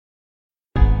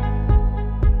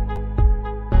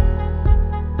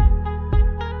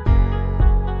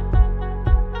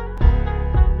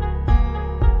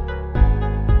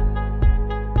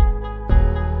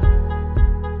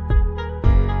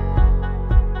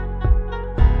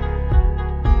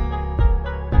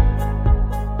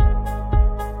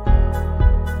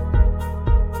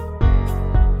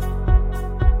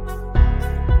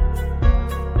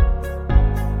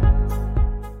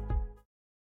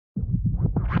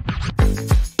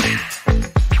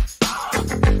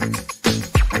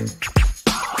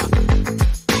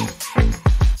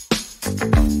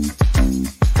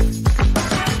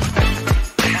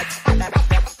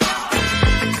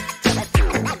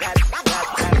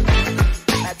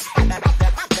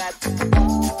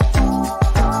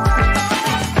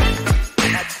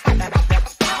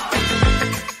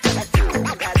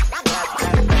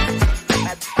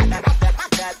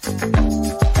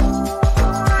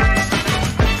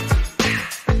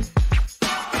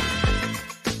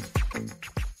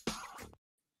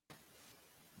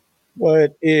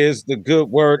What is the good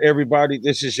word, everybody?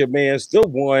 This is your man, Still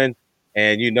One,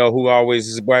 and you know who always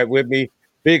is right with me,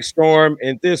 Big Storm,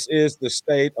 and this is the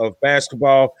State of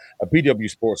Basketball, a BW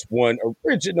Sports One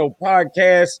original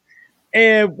podcast,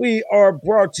 and we are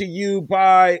brought to you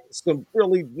by some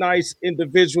really nice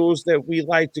individuals that we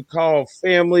like to call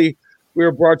family.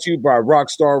 We're brought to you by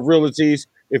Rockstar Realties.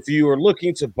 If you are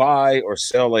looking to buy or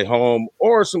sell a home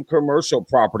or some commercial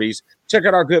properties, check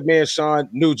out our good man, Sean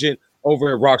Nugent,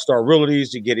 over at Rockstar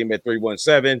Realties. You get him at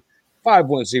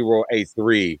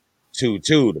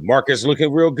 317-510-8322. The market's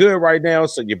looking real good right now,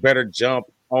 so you better jump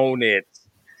on it.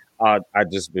 I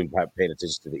just been paying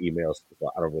attention to the emails,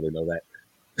 so I don't really know that.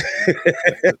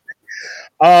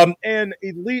 And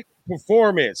Elite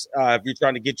Performance. If you're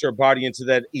trying to get your body into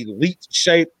that elite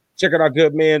shape, check out our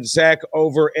good man, Zach,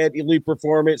 over at Elite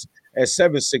Performance at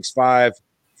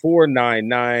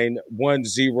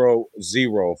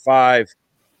 765-499-1005.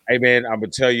 Hey, man, I'm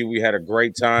going to tell you, we had a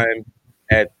great time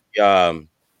at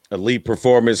Elite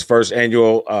Performance first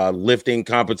annual lifting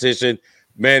competition.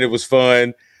 Man, it was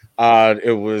fun.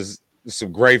 It was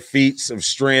some great feats of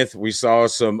strength. We saw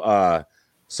some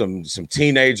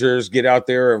teenagers get out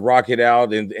there and rock it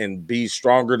out and be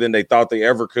stronger than they thought they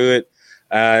ever could.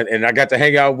 And I got to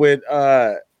hang out with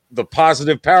the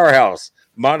positive powerhouse,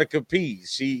 Monica P.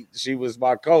 She was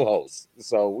my co-host.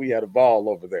 So we had a ball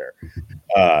over there.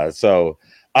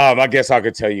 I guess I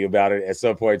could tell you about it at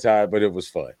some point in time, but it was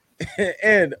fun.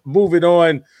 And moving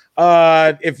on,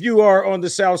 if you are on the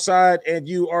South Side and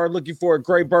you are looking for a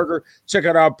great burger, check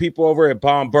out our people over at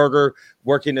Bomb Burger,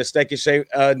 working the Steak and Shake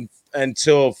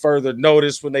until further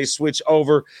notice when they switch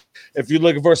over. If you're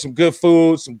looking for some good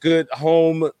food, some good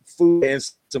home food, and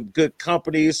some good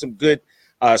company, some good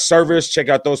service, check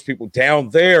out those people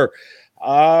down there.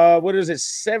 What is it?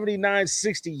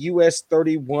 7960 US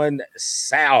 31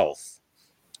 South.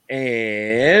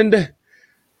 And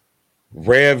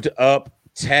Revved Up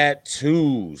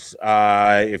Tattoos.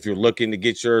 If you're looking to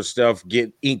get your stuff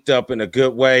get inked up in a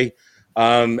good way,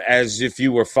 as if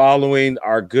you were following,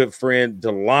 our good friend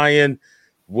DeLion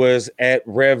was at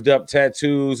Revved Up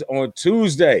Tattoos on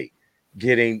Tuesday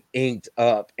getting inked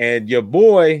up, and your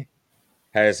boy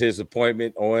has his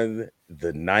appointment on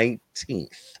the 19th.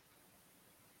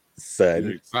 Son,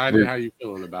 you're excited. How you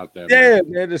feeling about that? Yeah,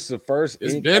 man, it's the first.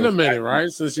 It's been a minute, right,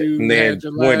 since you had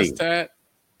your last tat.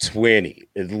 20,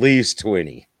 at least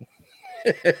 20.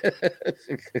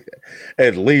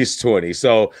 At least 20.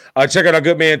 So check out our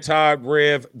good man Todd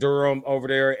Rev Durham over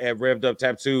there at Revved Up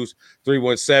Tattoos,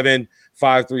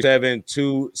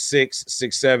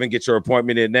 317-537-2667. Get your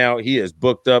appointment in now. He is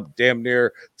booked up damn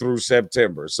near through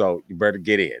September, so you better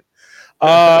get in.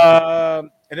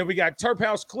 And then we got Turp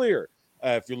House Clear.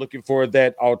 If you're looking for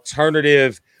that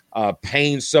alternative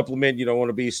pain supplement, you don't want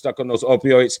to be stuck on those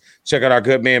opioids, check out our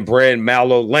good man, Brad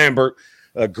Mallow Lambert,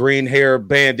 a green hair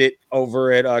bandit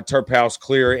over at Turp House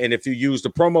Clear. And if you use the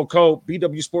promo code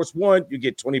BW Sports 1, you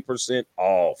get 20%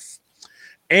 off.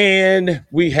 And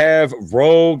we have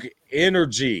Rogue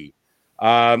Energy.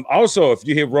 Also, if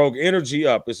you hit Rogue Energy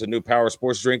up, it's a new power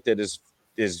sports drink that is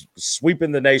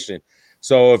sweeping the nation.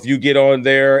 So if you get on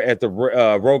there at the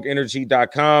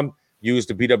rogueenergy.com, use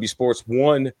the BW Sports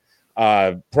 1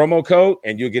 promo code,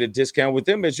 and you'll get a discount with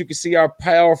them. As you can see, our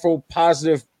powerful,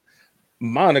 positive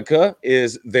Monica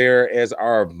is there as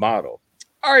our model.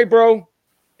 All right, bro,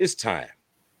 it's time.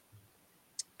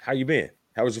 How you been?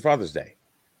 How was your Father's Day?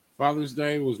 Father's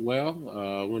Day was well.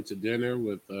 Went to dinner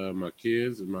with my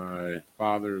kids and my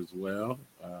father as well.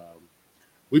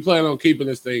 We plan on keeping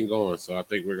this thing going, so I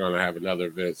think we're going to have another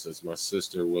event since my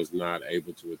sister was not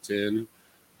able to attend.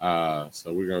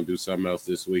 So we're going to do something else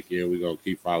this weekend. We're going to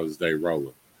keep Father's Day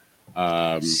rolling.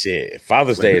 Shit,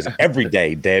 Father's Day is every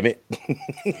day, damn it.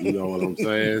 You know what I'm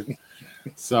saying?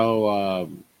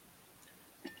 So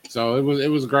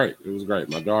it was great. It was great.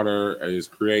 My daughter is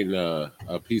creating a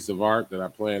piece of art that I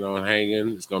plan on hanging.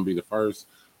 It's going to be the first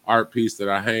art piece that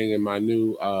I hang in my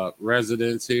new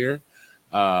residence here.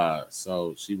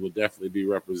 So she will definitely be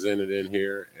represented in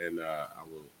here, and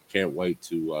can't wait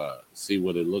to see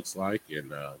what it looks like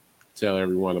and tell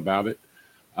everyone about it.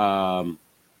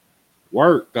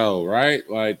 Work though, right?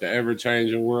 Like the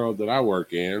ever-changing world that I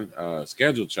work in,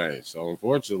 schedule change. So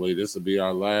unfortunately, this will be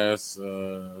our last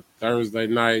Thursday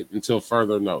night until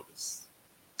further notice.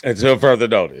 Until further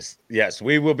notice. Yes,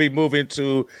 we will be moving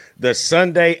to the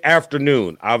Sunday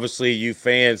afternoon. Obviously, you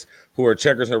fans who are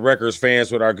Checkers and Records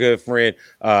fans with our good friend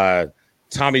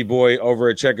Tommy Boy over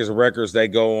at Checkers and Records, they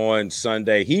go on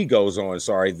Sunday. He goes on,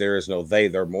 sorry, there is no they,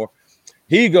 there more.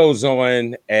 He goes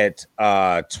on at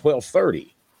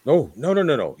 12:30. No.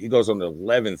 He goes on at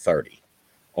 11:30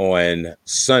 on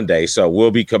Sunday. So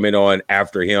we'll be coming on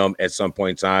after him at some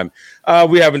point in time.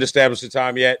 We haven't established the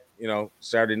time yet. You know,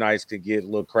 Saturday nights can get a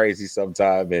little crazy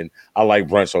sometime, and I like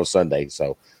brunch on Sunday.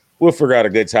 So we'll figure out a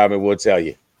good time and we'll tell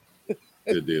you.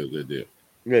 Good deal.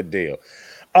 Good deal.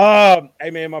 Hey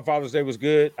man, my Father's Day was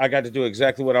good. I got to do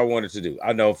exactly what I wanted to do.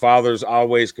 I know fathers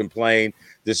always complain.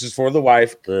 This is for the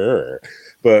wife,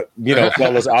 but you know,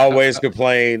 fellas always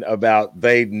complain about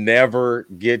they never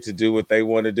get to do what they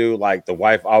want to do. Like the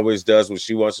wife always does what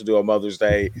she wants to do on Mother's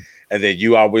Day, and then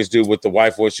you always do what the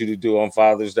wife wants you to do on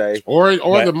Father's Day, or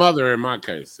the mother. In my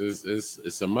case,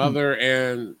 it's a mother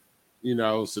and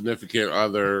significant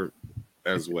other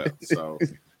as well. So.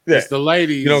 Yeah. It's the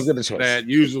ladies that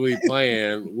usually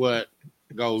plan what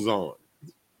goes on.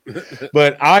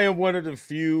 But I am one of the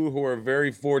few who are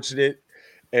very fortunate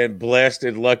and blessed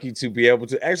and lucky to be able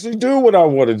to actually do what I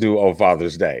want to do on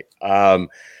Father's Day. And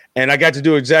I got to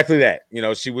do exactly that. You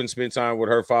know, she wouldn't spend time with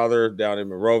her father down in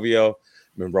Monrovia.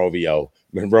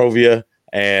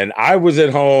 And I was at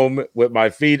home with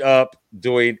my feet up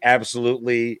doing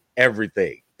absolutely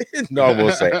everything. No, I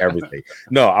won't say everything.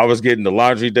 No, I was getting the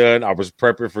laundry done. I was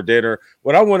prepping for dinner.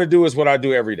 What I want to do is what I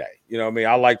do every day. You know what I mean?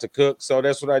 I like to cook, so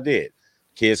that's what I did.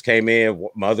 Kids came in,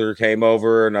 mother came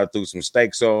over, and I threw some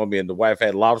steaks on me, and the wife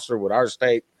had lobster with our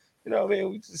steak. You know what I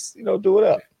mean? We just, do it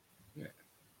up. Yeah.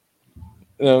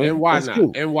 And why not?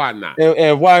 Cool. And why not?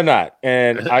 And why not?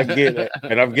 And I'm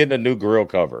getting a new grill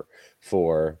cover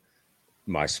for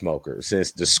my smoker,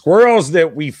 since the squirrels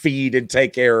that we feed and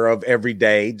take care of every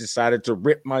day decided to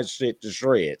rip my shit to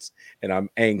shreds, and I'm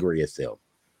angry at them.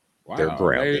 Wow. They're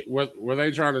grounded. Were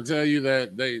they trying to tell you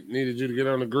that they needed you to get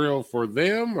on the grill for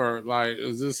them, or like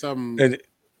is this something? And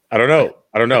I don't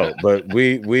know, but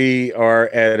we are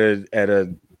at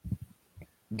a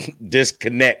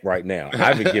disconnect right now. I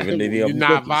haven't given any of them. You're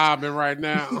not vibing right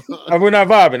now. We're not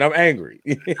vibing. I'm angry.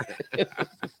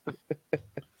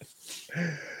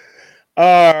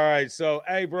 All right, so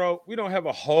hey, bro, we don't have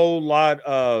a whole lot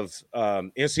of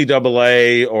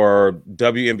NCAA or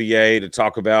WNBA to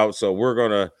talk about, so we're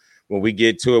gonna, when we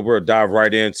get to it, we'll dive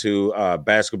right into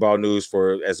basketball news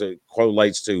as it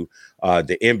correlates to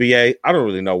the NBA. I don't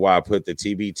really know why I put the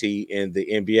TBT in the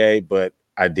NBA, but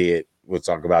I did. We'll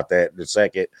talk about that in a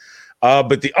second.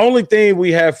 But the only thing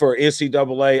we have for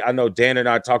NCAA, I know Dan and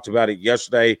I talked about it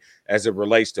yesterday as it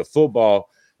relates to football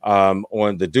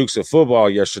on the Dukes of Football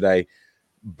yesterday.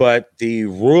 But the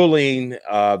ruling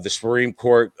of the Supreme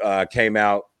Court came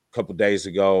out a couple days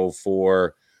ago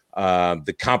for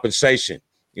the compensation,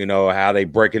 how they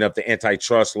breaking up the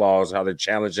antitrust laws, how they're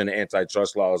challenging the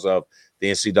antitrust laws of the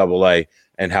NCAA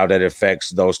and how that affects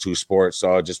those two sports.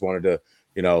 So I just wanted to,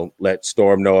 let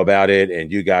Storm know about it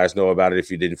and you guys know about it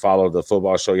if you didn't follow the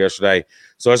football show yesterday.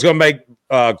 So it's going to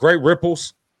make great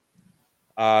ripples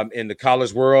in the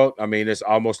college world. I mean, it's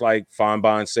almost like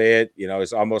Fonbon said,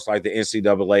 it's almost like the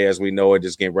NCAA as we know it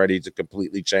is getting ready to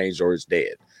completely change or it's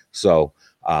dead. So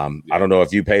I don't know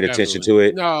if you paid attention to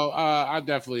it. No, I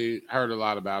definitely heard a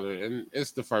lot about it. And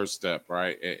it's the first step,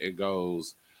 right? It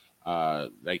goes,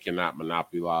 they cannot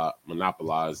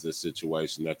monopolize this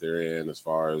situation that they're in as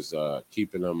far as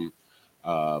keeping them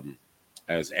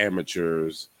as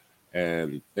amateurs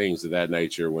and things of that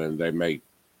nature when they make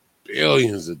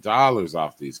billions of dollars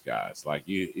off these guys. Like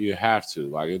you have to,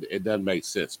 like it doesn't make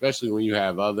sense, especially when you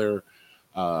have other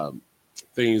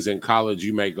things in college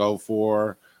you may go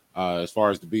for as far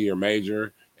as to be your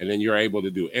major, and then you're able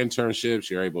to do internships,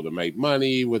 you're able to make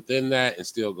money within that and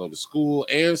still go to school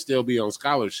and still be on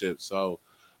scholarship. So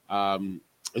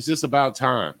it's just about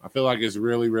time. I feel like it's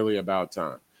really, really about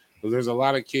time, because there's a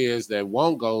lot of kids that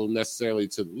won't go necessarily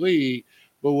to the league,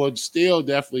 but would still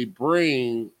definitely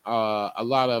bring a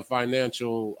lot of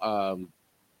financial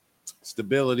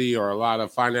stability or a lot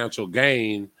of financial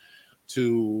gain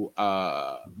to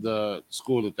the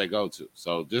school that they go to.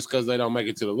 So just because they don't make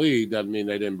it to the league doesn't mean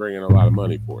they didn't bring in a lot of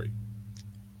money for you.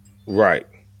 Right.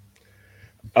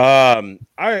 I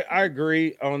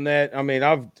agree on that. I mean,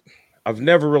 I've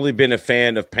never really been a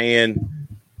fan of paying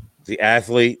the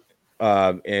athlete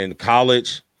in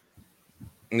college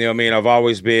You know what I mean? I've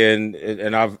always been,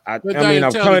 and I'm coming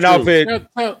off it.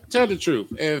 Tell the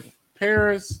truth. If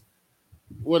Paris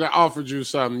would have offered you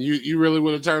something, you really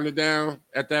would have turned it down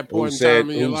at that point in time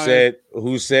in your life?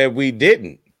 Who said we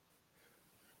didn't?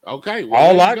 Okay.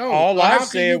 Well, all I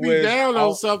said was down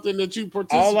on something that you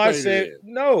participated all I said,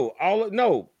 in.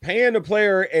 No, paying the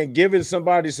player and giving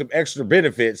somebody some extra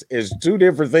benefits is two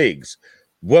different things.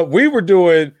 What we were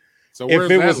doing, so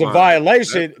if it was a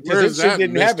violation, because it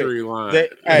didn't have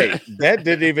it. That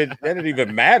didn't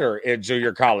even matter in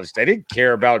junior college. They didn't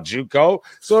care about JUCO,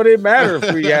 so it didn't matter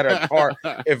if we had a car.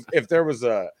 If there was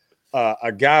a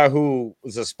guy who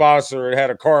was a sponsor and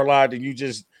had a car lot, and you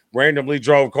just randomly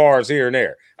drove cars here and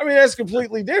there. I mean, that's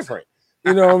completely different.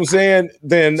 You know what I'm saying?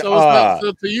 Then so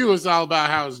to you, it's all about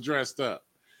how it's dressed up.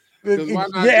 Why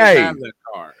not have that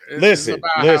car? Listen.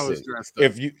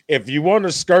 If you want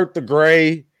to skirt the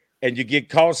gray and you get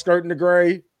caught skirting the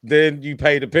gray, then you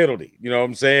pay the penalty. You know what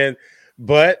I'm saying?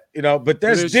 But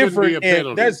that's different.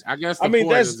 I guess the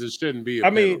point is it shouldn't be a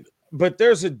penalty. But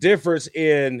there's a difference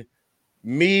in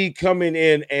me coming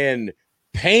in and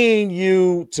paying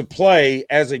you to play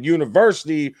as a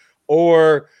university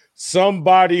or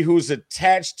somebody who's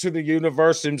attached to the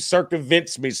university and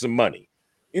circumvents me some money.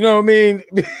 You know what I mean?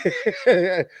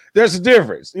 There's a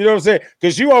difference. You know what I'm saying?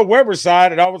 Because you on Weber's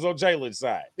side and I was on Jalen's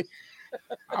side.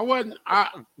 I wasn't.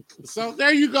 So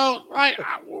there you go.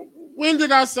 When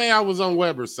did I say I was on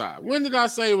Weber's side? When did I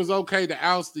say it was okay to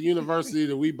oust the university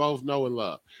that we both know and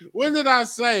love? When did I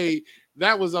say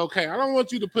that was okay? I don't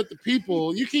want you to put the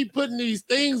people. You keep putting these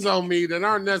things on me that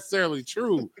aren't necessarily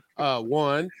true.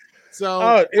 One.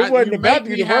 So it wasn't about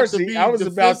the university. I was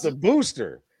about the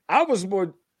booster. I was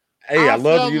more. Hey, I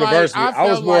love the university.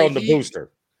 I was more on the booster.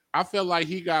 I felt like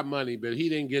he got money, but he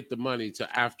didn't get the money till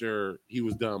after he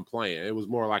was done playing. It was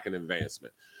more like an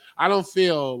advancement. I don't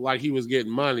feel like he was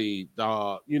getting money,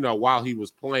 while he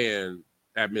was playing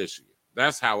at Michigan.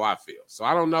 That's how I feel. So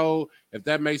I don't know if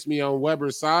that makes me on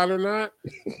Weber's side or not,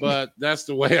 but that's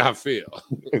the way I feel.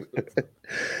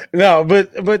 No,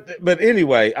 but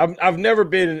anyway, I've never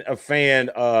been a fan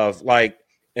of like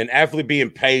an athlete being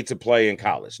paid to play in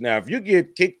college. Now, if you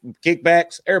get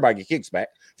kickbacks, everybody get kickbacks.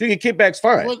 If you get kickbacks,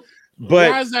 fine. Well, but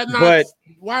why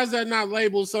is that not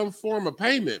labeled some form of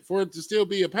payment for it to still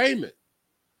be a payment?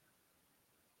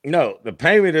 No, the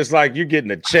payment is like you're getting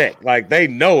a check. Like they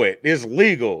know it. It's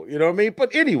legal. You know what I mean?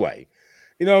 But anyway,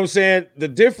 you know what I'm saying? The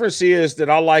difference is that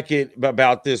I like it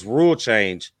about this rule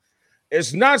change.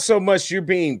 It's not so much you're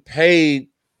being paid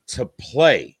to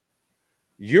play.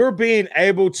 You're being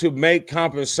able to make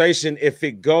compensation if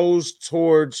it goes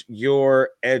towards your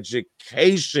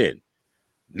education.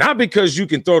 Not because you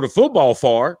can throw the football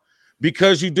far,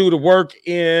 because you do the work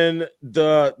in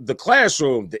the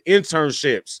classroom, the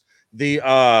internships,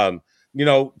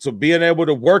 to being able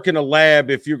to work in a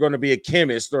lab if you're going to be a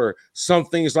chemist or some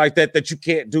things like that you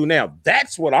can't do now.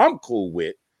 That's what I'm cool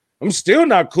with. I'm still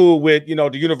not cool with, the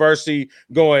university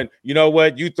going, you know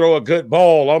what, you throw a good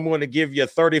ball, I'm going to give you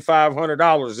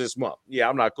 $3,500 this month. Yeah,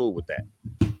 I'm not cool with that.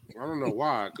 I don't know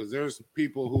why, because there's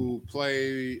people who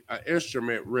play an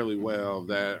instrument really well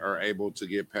that are able to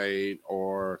get paid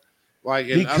or like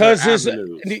in because other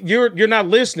avenues. You're not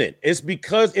listening. It's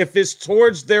because if it's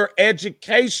towards their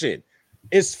education,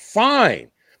 it's fine.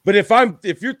 But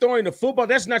if you're throwing the football,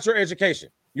 that's not your education.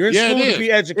 You're in school to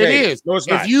be educated. It is. No, it's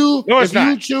not.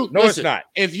 It's not.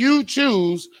 If you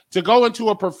choose to go into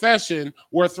a profession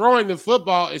where throwing the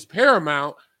football is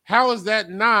paramount, how is that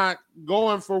not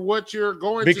going for what you're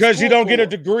going to because school you don't for? Get a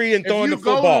degree in throwing the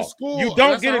football. You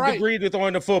don't get a degree to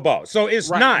throwing the football. So it's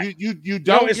not. You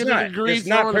don't get a degree. It's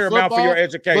not paramount for your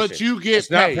education. But you get it's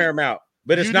paid. Not paramount.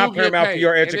 But it's not paramount for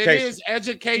your education. And it is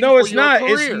education. No, it's for not.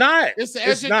 Your career. It's not.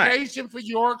 It's education for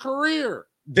your career.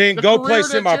 Then go play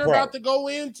semi-pro. About to go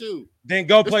into. Then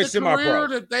go play semi-pro. The career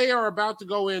that they are about to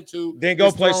go into. Then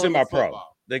go play semi-pro.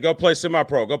 Then go play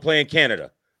semi-pro. Go play in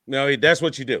Canada. That's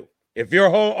what you do. If your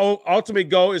whole ultimate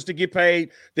goal is to get paid,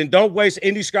 then don't waste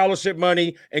any scholarship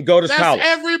money and go to college.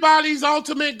 That's everybody's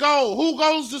ultimate goal. Who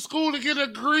goes to school to get a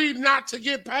degree not to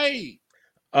get paid?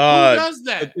 Who does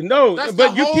that? No,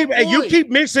 but you keep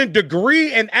mixing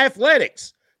degree and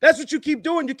athletics. That's what you keep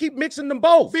doing. You keep mixing them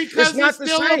both. Because it's not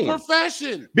still the same. A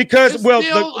profession. Because it's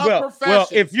still a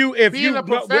profession. If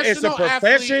it's a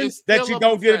profession that you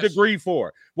don't get a degree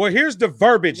for. Well, here's the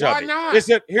verbiage of it. Not?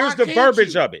 Here's the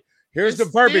verbiage of it. Here's the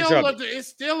verbiage of it. It's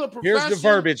still a profession. Here's the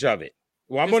verbiage of it.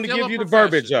 Well, I'm going to give you the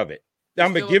verbiage of it.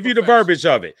 I'm going to give you the verbiage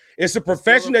of it. It's a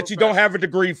profession that you don't have a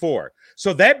degree for.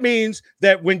 So that means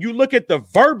that when you look at the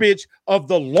verbiage of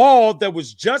the law that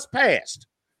was just passed,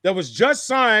 that was just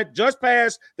signed, just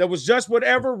passed, that was just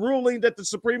whatever ruling that the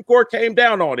Supreme Court came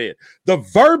down on it. The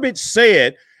verbiage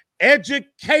said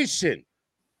education.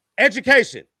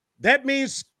 Education. That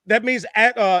means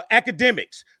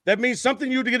academics. That means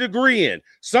something you get a degree in,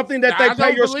 something that they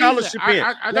pay your scholarship in.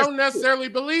 I don't necessarily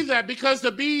believe that, because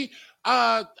to be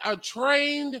a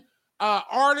trained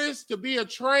artist, to be a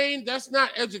trained, that's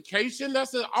not education,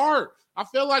 that's an art. I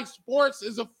feel like sports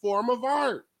is a form of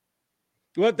art.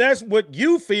 Well, that's what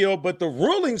you feel, but the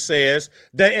ruling says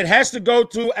that it has to go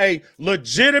to a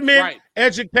legitimate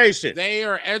education. They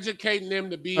are educating them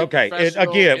to be okay. And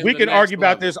again, we can argue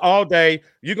about this all day.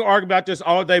 You can argue about this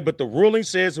all day, but the ruling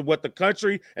says that what the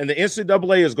country and the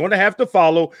NCAA is going to have to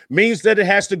follow means that it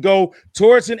has to go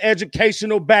towards an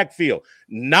educational backfield,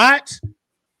 not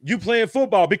you playing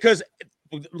football, because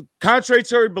contrary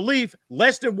to belief,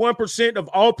 less than 1% of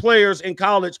all players in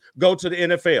college go to the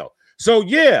NFL. So,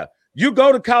 yeah. You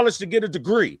go to college to get a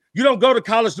degree. You don't go to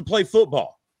college to play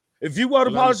football. If you go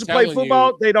to college to play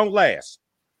football, they don't last.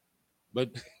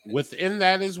 But within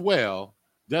that as well,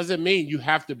 doesn't mean you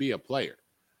have to be a player.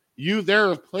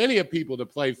 There are plenty of people that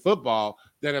play football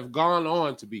that have gone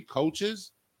on to be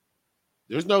coaches.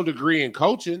 There's no degree in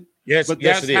coaching. Yes, but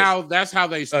yes, that's how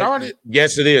they started.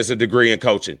 Yes, it is a degree in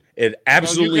coaching. It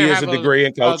absolutely is a degree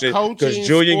in coaching, because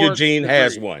Julian Eugene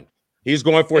has one. He's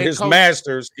going for his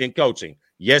master's in coaching.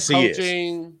 Yes, he is.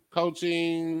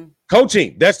 Coaching.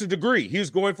 That's the degree.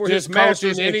 He's going for his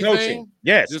master's in coaching.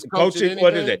 Yes, coaching.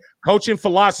 What is it? Coaching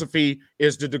philosophy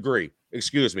is the degree.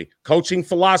 Excuse me. Coaching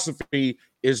philosophy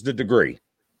is the degree.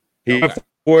 He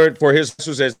went for his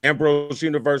master's at Ambrose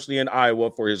University in Iowa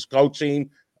for his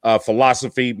coaching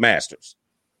philosophy master's.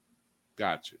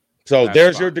 Gotcha. So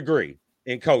there's your degree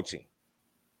in coaching.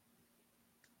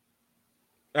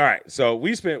 All right, so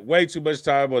we spent way too much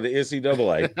time on the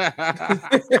NCAA.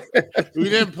 We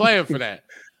didn't plan for that.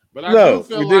 But I do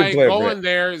feel like going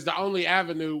there is the only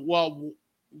avenue, well,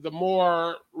 the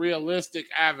more realistic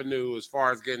avenue as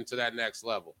far as getting to that next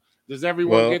level. Does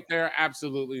everyone get there?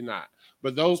 Absolutely not.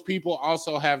 But those people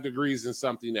also have degrees in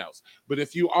something else. But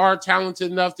if you are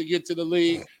talented enough to get to the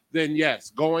league, then yes,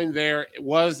 going there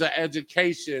was the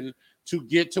education to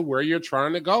get to where you're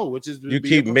trying to go, which is you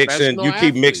keep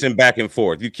mixing back and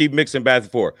forth.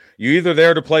 You're either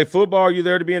there to play football or you're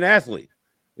there to be an athlete.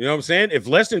 You know what I'm saying? If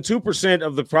less than 2%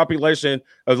 of the population,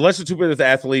 of less than 2% of the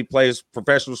athlete plays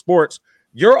professional sports,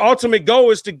 your ultimate goal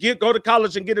is to go to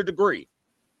college and get a degree.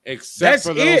 Except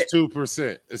for those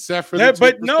 2%. Except for that, 2%.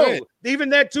 But no, even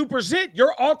that 2%,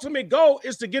 your ultimate goal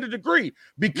is to get a degree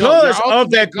because of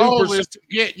that 2%.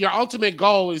 Your ultimate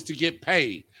goal is to get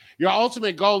paid. Your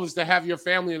ultimate goal is to have your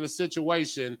family in a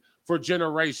situation for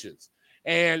generations.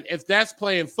 And if that's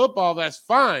playing football, that's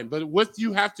fine. But what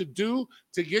you have to do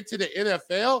to get to the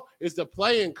NFL is to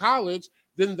play in college,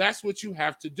 then that's what you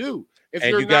have to do. And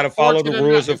you got to follow the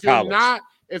rules of college.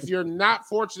 If you're not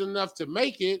fortunate enough to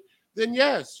make it, then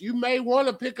yes, you may want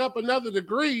to pick up another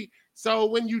degree. So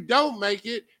when you don't make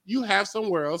it, you have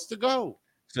somewhere else to go.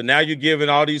 So now you're giving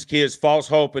all these kids false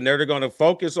hope, and they're going to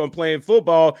focus on playing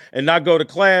football and not go to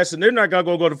class, and they're not going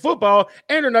to go to football,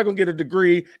 and they're not going to get a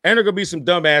degree, and they're going to be some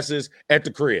dumbasses at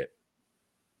the crib.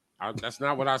 That's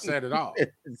not what I said at all.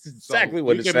 It's exactly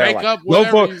what it sounds like. You can make up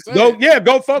whatever you say.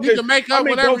 Go focus. You can make up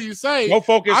whatever you say. Go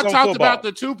focus on football. I talked about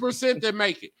the 2% that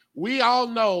make it. We all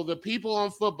know the people on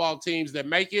football teams that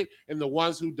make it and the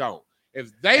ones who don't.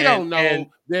 If they don't know,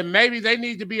 then maybe they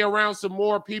need to be around some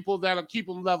more people that'll keep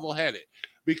them level-headed.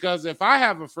 Because if I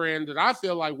have a friend that I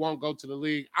feel like won't go to the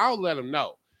league, I'll let them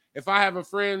know. If I have a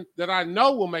friend that I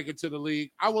know will make it to the league,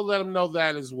 I will let them know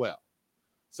that as well.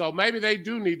 So maybe they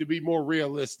do need to be more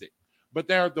realistic. But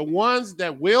they're the ones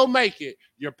that will make it,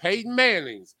 your Peyton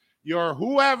Mannings, your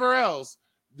whoever else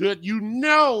that you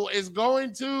know is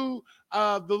going to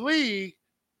the league,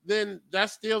 then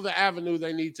that's still the avenue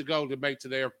they need to go to make to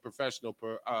their professional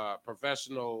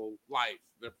life.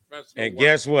 And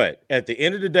guess what? At the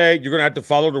end of the day, you're going to have to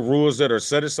follow the rules that are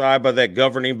set aside by that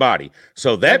governing body.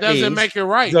 So that doesn't make it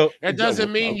right. That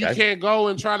doesn't mean you can't go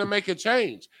and try to make a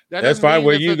change. That's fine.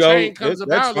 Where you go, change comes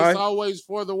about, it's always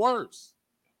for the worse.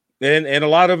 And a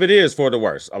lot of it is for the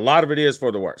worse. A lot of it is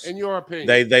for the worse. In your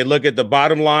opinion, they look at the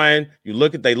bottom line. They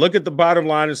look at the bottom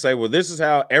line and say, well, this is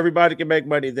how everybody can make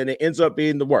money. Then it ends up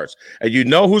being the worst. And you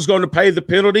know who's going to pay the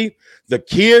penalty? The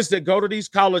kids that go to these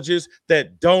colleges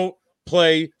that don't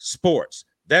play sports.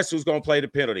 That's who's going to play the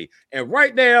penalty. And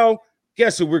right now,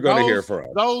 guess who we're going to hear from?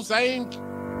 Those same.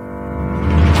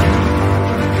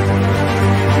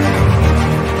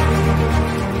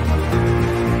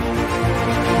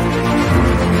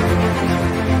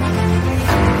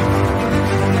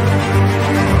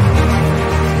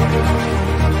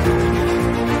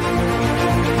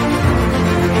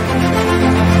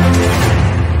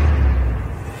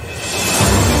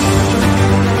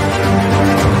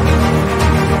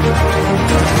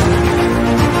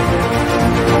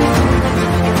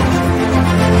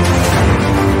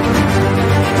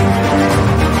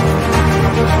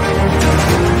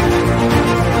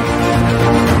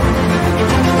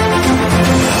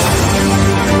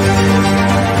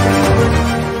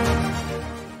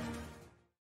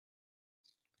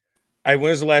 Hey,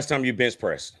 when's the last time you bench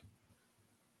pressed?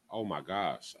 Oh my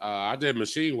gosh. I did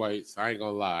machine weights. I ain't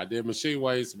gonna lie. I did machine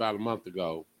weights about a month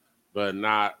ago, but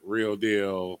not real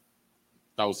deal.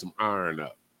 Throw some iron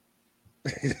up.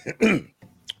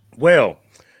 Well,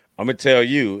 I'm gonna tell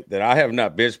you that I have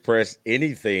not bench pressed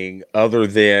anything other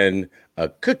than a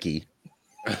cookie.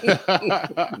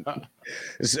 I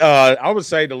would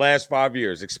say the last 5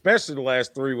 years, especially the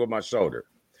last 3 with my shoulder.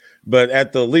 But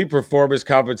at the elite performance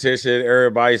competition,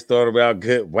 everybody's thought about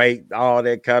good weight, all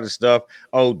that kind of stuff.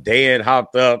 Oh, Dan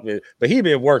hopped up, but he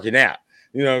been working out.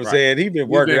 You know what I'm saying? He been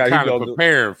working out. Kind of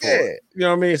preparing for it. You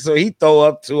know what I mean? So he throw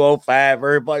up 205.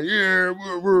 Everybody, yeah.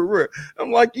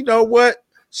 I'm like, you know what?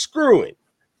 Screw it.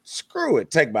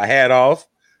 Take my hat off.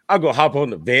 I'll go hop on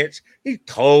the bench. He's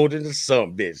cold in the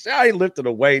sun, bitch. I ain't lifted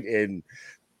a weight in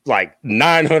like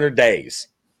 900 days.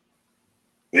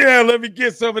 Yeah, let me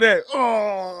get some of that.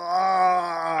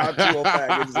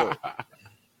 205.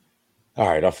 All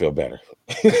right, I feel better.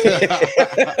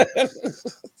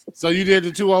 So you did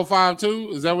the 205 too?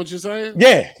 Is that what you're saying?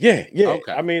 Yeah.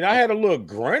 Okay. I mean, I had a little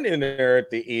grunt in there at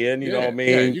the end. You know what I mean?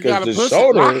 Yeah, you gotta the push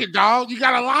shoulder, it. Lock it, dog. You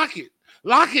gotta lock it.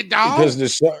 Lock it, dog. Because the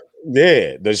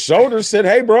shoulder said,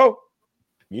 "Hey, bro,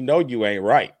 you know you ain't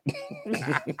right."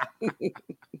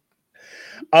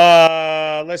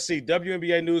 Let's see.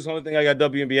 WNBA news. Only thing I got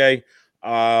WNBA.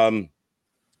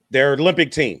 Their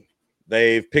Olympic team.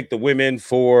 They've picked the women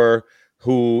for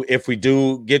who, if we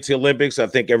do get to Olympics, I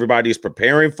think everybody's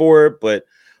preparing for it. But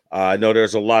I know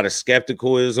there's a lot of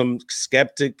skepticism.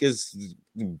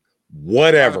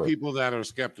 Whatever. A lot of people that are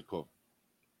skeptical.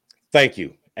 Thank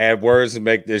you. Add words and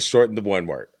make this shorten to one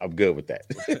word. I'm good with that.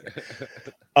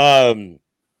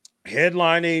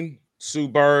 Headlining Sue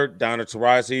Bird, Donna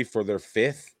Taurasi for their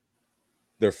fifth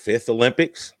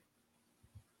Olympics.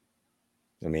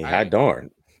 I mean, how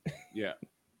darn. Yeah.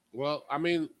 Well, I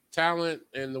mean, talent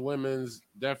in the women's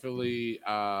definitely.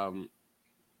 I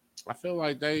feel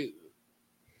like the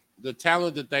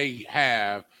talent that they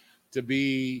have to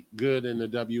be good in the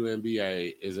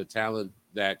WNBA is a talent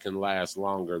that can last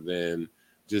longer than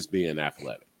just being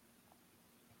athletic.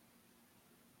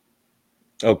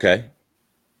 Okay.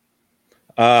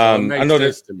 I know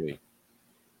this to me.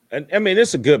 And I mean,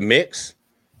 it's a good mix.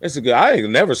 I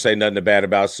ain't never say nothing bad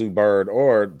about Sue Bird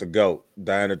or the GOAT,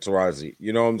 Diana Taurasi.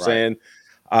 You know what I'm saying?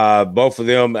 Both of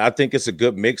them, I think it's a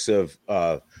good mix of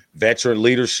veteran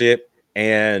leadership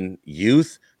and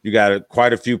youth. You got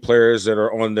quite a few players that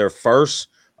are on their first,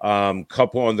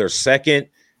 couple on their second,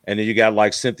 and then you got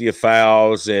like Cynthia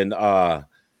Fowles and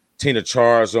Tina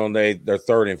Charles on their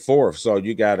third and fourth. So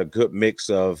you got a good mix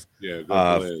of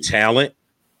talent.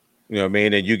 You know what I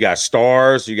mean? And you got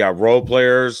stars, you got role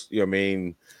players. You know what I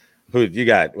mean? Who you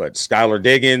got? What? Skylar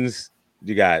Diggins.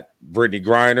 You got Brittany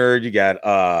Griner. You got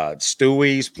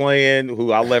Stewie's playing.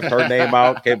 Who I left her name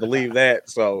out. Can't believe that.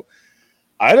 So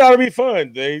I thought it'd be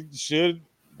fun. They should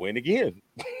win again.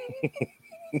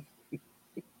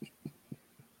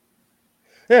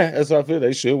 Yeah, that's what I feel.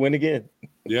 They should win again.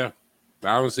 Yeah,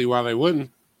 I don't see why they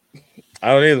wouldn't.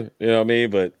 I don't either. You know what I mean?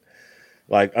 But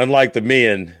like, unlike the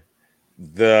men,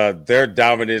 their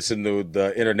dominance in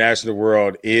the international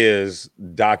world is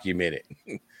documented.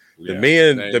 The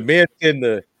men tend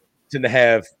to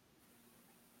have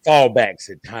fallbacks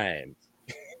at times.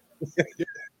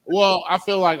 Well, I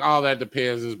feel like all that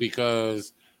depends is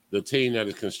because the team that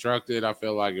is constructed. I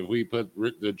feel like if we put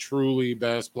the truly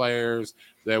best players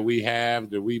that we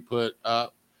put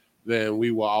up, then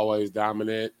we will always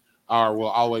dominate.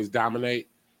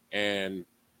 And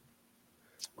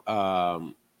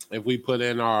if we put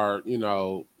in our,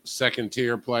 second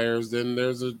tier players, then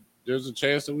there's a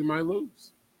chance that we might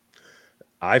lose.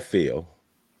 I feel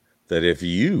that if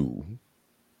you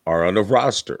are on a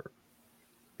roster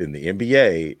in the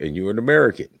NBA and you're an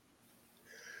American,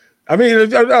 I mean, the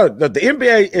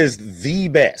NBA is the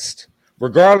best,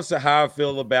 regardless of how I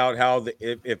feel about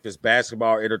if it's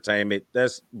basketball or entertainment.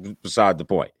 That's beside the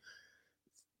point.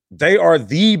 They are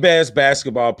the best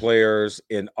basketball players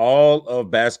in all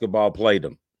of basketball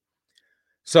playdom.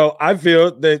 So I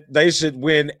feel that they should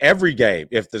win every game.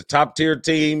 If the top tier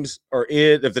teams are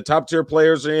in, if the top tier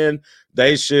players are in,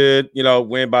 they should,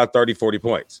 win by 30, 40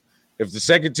 points. If the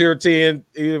second tier team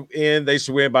in, they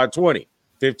should win by 20,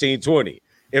 15, 20.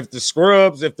 If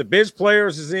the bench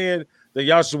players is in, then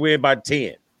y'all should win by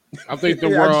 10. I think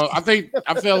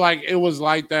I feel like it was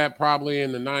like that probably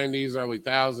in the 90s, early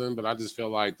 2000s, but I just feel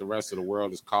like the rest of the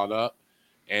world is caught up.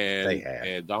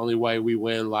 And the only way we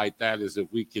win like that is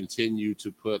if we continue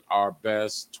to put our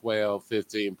best 12,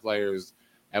 15 players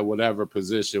at whatever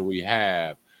position we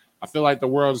have. I feel like the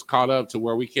world is caught up to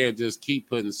where we can't just keep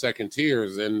putting second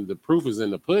tiers, and the proof is in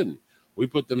the pudding. We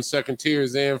put them second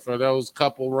tiers in for those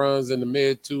couple runs in the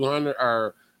mid 200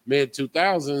 or mid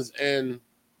 2000s, and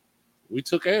we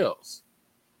took L's.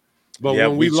 But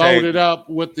when we loaded up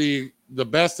with the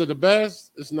best of the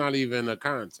best, it's not even a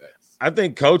contest. I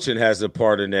think coaching has a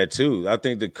part in that too. I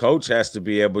think the coach has to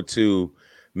be able to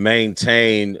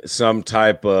maintain some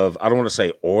type of, I don't want to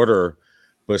say order,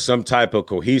 but some type of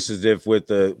cohesive with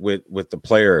the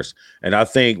players. And I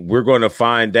think we're going to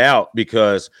find out,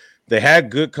 because they had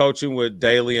good coaching with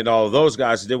Daly and all of those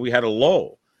guys. And then we had a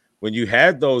lull. When you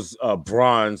had those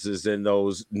bronzes and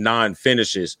those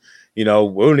non-finishes, we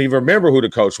don't even remember who the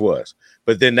coach was.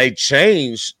 But then they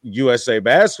changed USA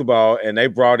Basketball, and they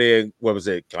brought in, what was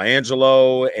it,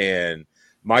 Colangelo and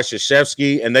Mike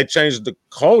Krzyzewski, and they changed the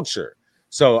culture.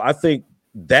 So I think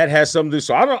that has something to do.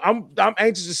 So I'm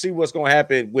anxious to see what's going to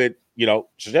happen with,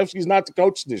 Krzyzewski's not the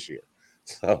coach this year.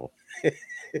 So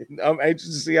I'm anxious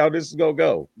to see how this is going to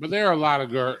go. But there are a lot of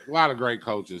great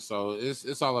coaches. So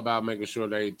it's all about making sure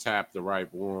they tap the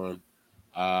right one.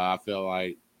 I feel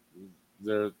like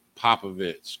they're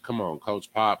Popovich. Come on,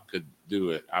 Coach Pop could do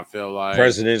it. I feel like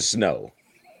President Snow.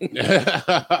 I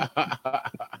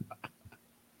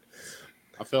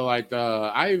feel like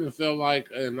I even feel like,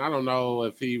 and I don't know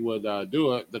if he would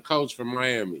do it, the coach from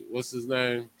Miami. What's his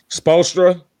name?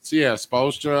 Spoelstra? Yeah,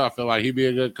 Spoelstra. I feel like he'd be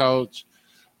a good coach.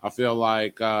 I feel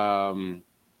like I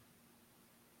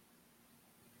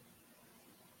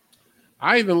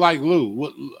even like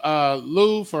Lou.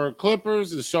 Lou for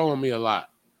Clippers is showing me a lot.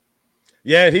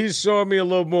 Yeah, he's showing me a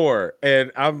little more.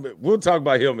 And we'll talk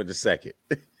about him in a second.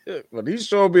 But he's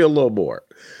showing me a little more.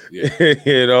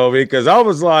 Yeah. Because I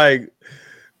was like,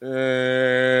 I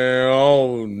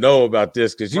don't know about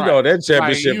this, because that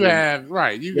championship.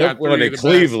 You got one in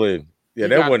Cleveland. Yeah,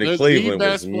 that one in Cleveland. The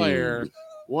best player,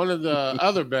 one of the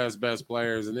other best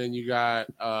players, and then you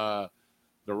got the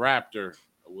Raptor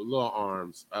with little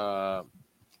arms.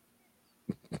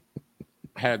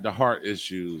 Had the heart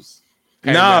issues.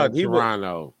 No, he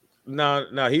Toronto. No,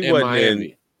 he wasn't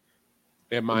Miami.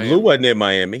 In Miami. Blue wasn't in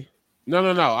Miami. No.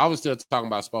 I was still talking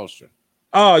about Spoelstra.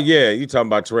 Oh, yeah. You talking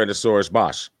about Tyrannosaurus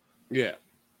Bosch. Yeah.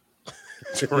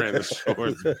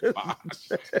 Tyrannosaurus Bosch.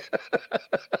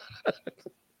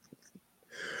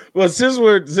 Well, since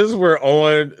we're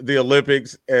on the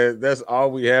Olympics, and that's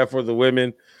all we have for the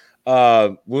women,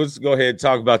 we'll just go ahead and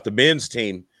talk about the men's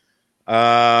team.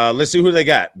 Let's see who they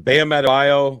got. Bam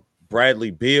Adebayo,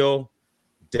 Bradley Beal,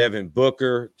 Devin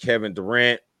Booker, Kevin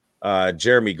Durant,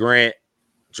 Jeremy Grant,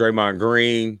 Draymond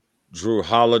Green, Drew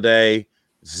Holiday,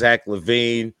 Zach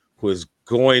LaVine, who is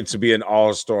going to be an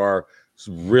all-star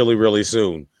really, really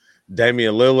soon.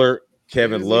 Damian Lillard,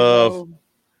 Kevin Love.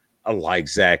 I like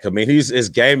Zach. I mean, his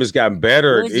game has gotten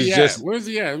better. Where's he at? Where's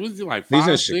he at? Was he like 5, he's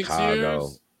in 6 Chicago.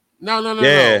 years?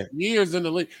 No. Years in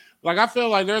the league. Like, I feel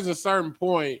like there's a certain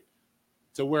point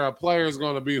to where a player is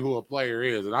going to be who a player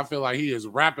is, and I feel like he is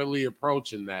rapidly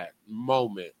approaching that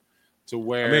moment to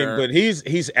where. I mean, but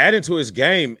he's adding to his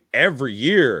game every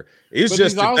year. It's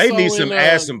just that they need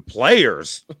some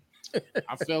players.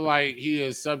 I feel like he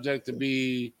is subject to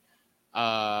be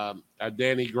a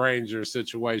Danny Granger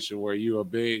situation where you are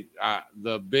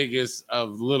the biggest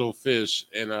of little fish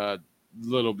in a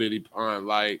little bitty pond.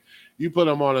 Like, you put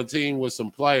him on a team with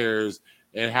some players,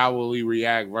 and how will he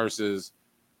react versus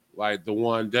like the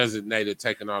one designated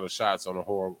taking all the shots on a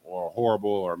horrible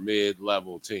or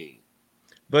mid-level team?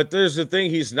 But there's the thing,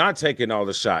 he's not taking all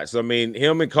the shots. I mean,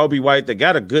 him and Kobe White, they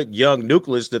got a good young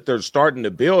nucleus that they're starting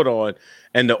to build on,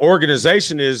 and the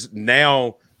organization is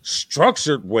now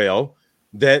structured well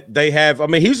that they have. I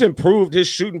mean, he's improved his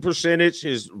shooting percentage,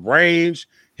 his range,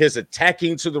 his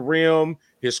attacking to the rim,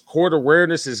 his court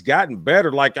awareness has gotten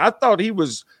better. Like, I thought he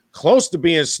was close to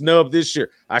being snubbed this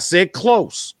year. I said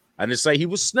close. I didn't say he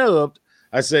was snubbed.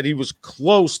 I said he was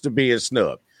close to being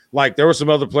snubbed. Like, there were some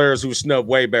other players who were snubbed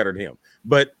way better than him.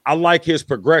 But I like his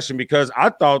progression, because I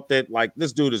thought that, like,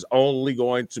 this dude is only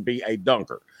going to be a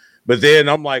dunker. But then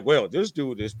I'm like, well, this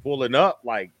dude is pulling up,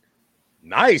 like,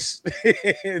 nice.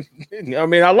 I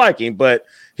mean, I like him, but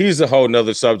he's a whole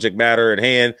nother subject matter at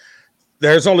hand.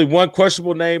 There's only one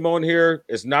questionable name on here.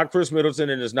 It's not Chris Middleton,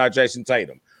 and it's not Jason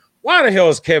Tatum. Why the hell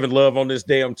is Kevin Love on this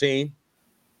damn team?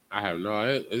 I have no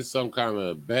idea. It's some kind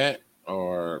of bet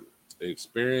or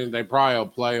experience. They probably will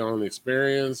play on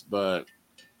experience, but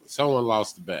someone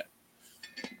lost the bet.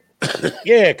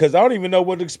 Yeah, because I don't even know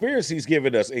what experience he's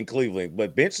giving us in Cleveland,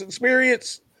 but bench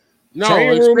experience. No,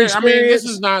 experience. I mean, this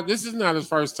is not his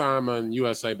first time on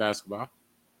USA Basketball.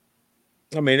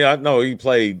 I mean, I know he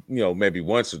played, maybe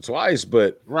once or twice,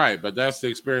 but right. But that's the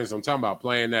experience I'm talking about,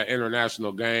 playing that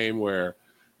international game where,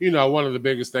 one of the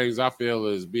biggest things I feel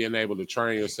is being able to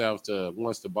train yourself to,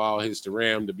 once the ball hits the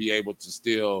rim, to be able to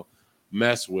still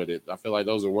mess with it. I feel like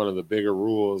those are one of the bigger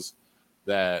rules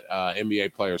that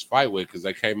NBA players fight with, because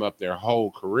they came up their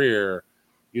whole career.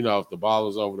 If the ball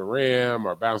is over the rim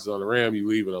or bounces on the rim, you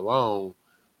leave it alone,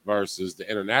 versus the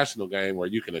international game where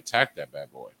you can attack that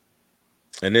bad boy.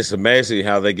 And it's amazing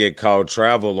how they get called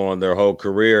travel on their whole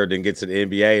career, then get to the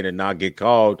NBA and not get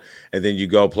called. And then you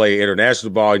go play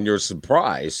international ball and you're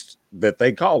surprised that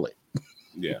they call it.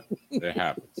 Yeah, it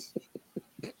happens.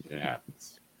 It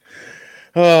happens.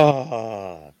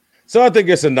 So I think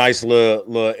it's a nice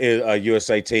little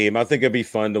USA team. I think it'd be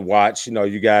fun to watch.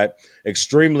 You got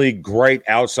extremely great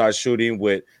outside shooting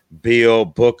with Bill,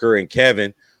 Booker, and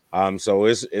Kevin. So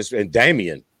it's and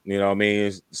Damian. You know what I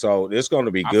mean? So it's going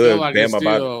to be good. I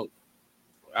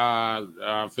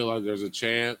feel like there's a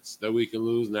chance that we can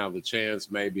lose. Now, the chance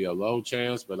may be a low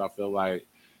chance, but I feel like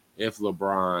if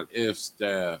LeBron, if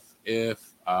Steph,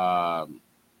 if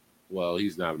well,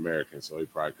 he's not American, so he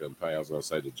probably couldn't play. I was going to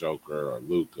say the Joker or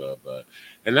Luka,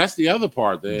 and that's the other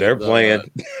part. They're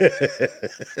playing.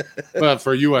 But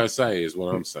for USA is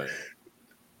what I'm saying.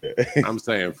 I'm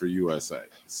saying for USA.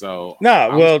 So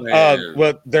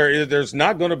there's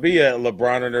not going to be a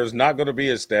LeBron and there's not going to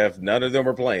be a Steph. None of them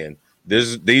are playing.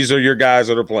 These are your guys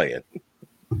that are playing.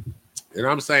 And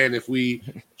I'm saying if we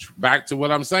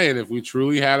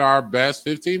truly had our best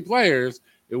 15 players,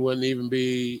 it wouldn't even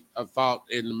be a thought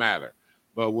in the matter.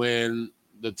 But when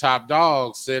the top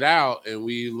dogs sit out and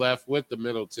we left with the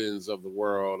Middletons of the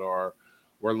world, or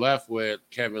we're left with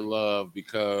Kevin Love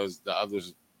because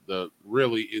the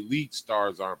really elite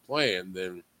stars aren't playing,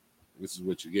 then this is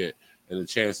what you get. And the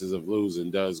chances of losing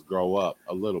does grow up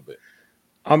a little bit.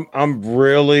 I'm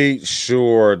really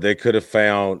sure they could have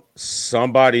found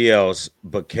somebody else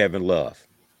but Kevin Love.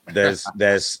 I'm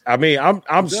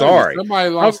sorry. Somebody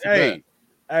lost.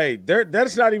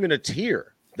 That's not even a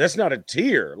tier. That's not a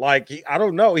tier. Like, I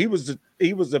don't know. He was a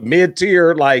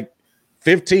mid-tier like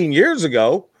 15 years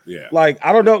ago. Yeah. Like,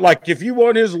 I don't know. Like, if you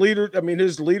want his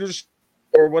leadership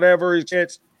or whatever his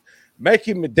chance, make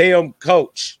him a damn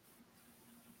coach.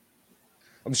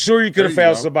 I'm sure you could have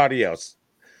found somebody else.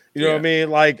 You know what I mean?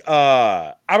 Like,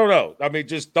 I don't know. I mean,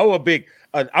 just throw a big.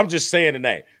 I'm just saying the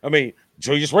name. I mean,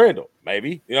 Julius Randle,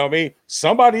 maybe. You know what I mean?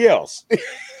 Somebody else.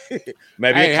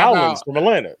 Maybe Collins from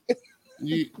Atlanta.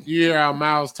 You hear how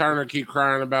Miles Turner keep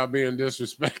crying about being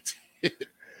disrespected.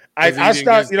 I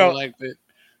start.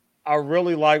 I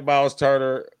really like Miles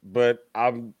Turner, but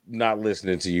I'm not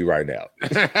listening to you right now.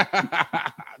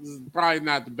 This is probably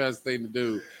not the best thing to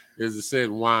do, is to sit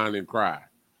and whine and cry.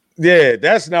 Yeah,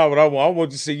 that's not what I want. I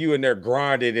want to see you in there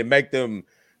grinding and make them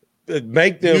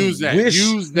use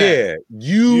that.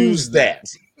 Use that.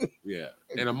 Yeah,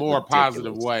 in a more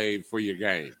positive way for your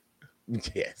game.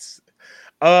 Yes.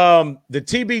 The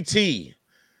TBT,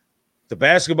 the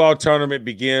basketball tournament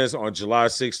begins on July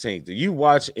 16th. Do you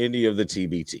watch any of the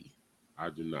TBT? I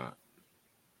do not.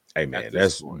 Hey man,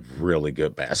 that's really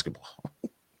good basketball.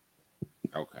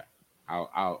 Okay,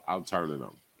 I'll turn it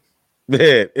on.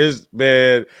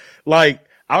 Man, like,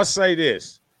 I'll say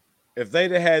this: if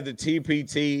they'd have had the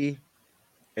TPT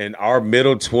in our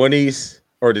middle 20s,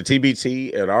 or the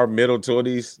TBT in our middle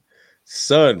 20s,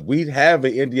 son, we'd have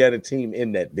an Indiana team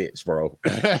in that bitch, bro.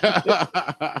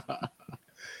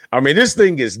 I mean, this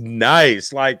thing is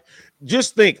nice. Like,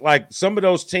 just think, like, some of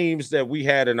those teams that we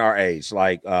had in our age,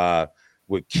 like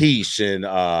with Keish and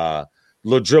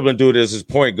little dribbling dude as his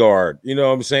point guard. You know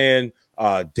what I'm saying?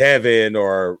 Devin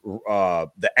or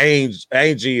the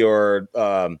Angie or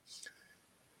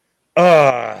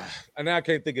and I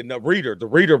can't think of the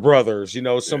Reader brothers,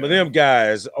 some of them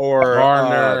guys, or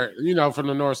Gardner, from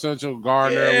the North Central,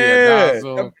 Gardner, we had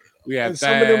Dazzle, we had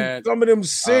Thad, some of them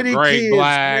city Greg kids,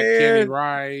 Black, man. Kenny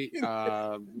Wright,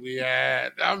 we had,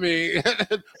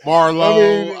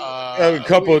 Marlowe, a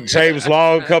couple James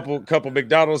Long, couple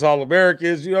McDonald's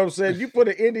All-Americans, you know what I'm saying? You put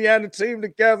an Indiana team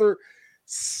together,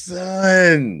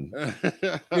 son. You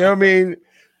know what I mean?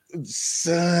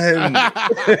 Son.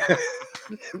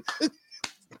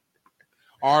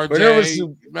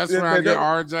 RJ, mess around, get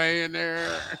RJ in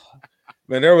there.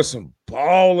 Man, there was some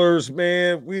ballers,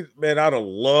 man. I'd have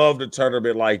loved a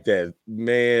tournament like that,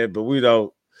 man. But we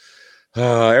don't.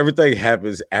 Everything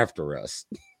happens after us.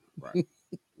 Right.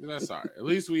 That's all right. At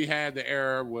least we had the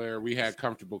era where we had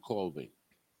comfortable clothing.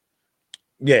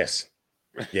 Yes.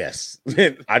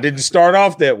 I didn't start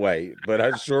off that way, but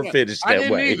I sure finished that way. I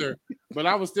didn't either, but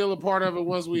I was still a part of it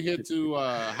once we hit to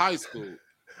high school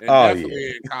and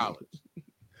definitely in college.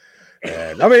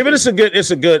 I mean, but it's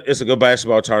a good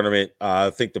basketball tournament. I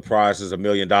think the prize is $1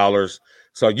 million.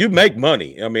 So you make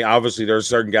money. I mean, obviously there's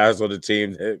certain guys on the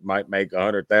team that might make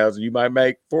 100,000. You might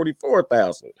make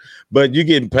 44,000, but you're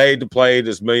getting paid to play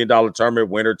this $1 million tournament,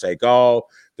 winner take all.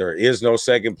 There is no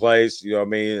second place. You know what I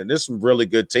mean? And there's some really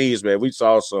good teams, man. We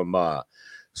saw some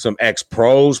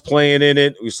ex-pros playing in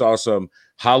it. We saw some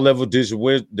high-level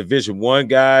Division One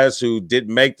guys who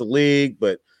didn't make the league,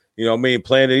 but you know what I mean,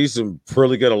 playing these some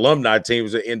really good alumni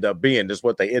teams that end up being. That's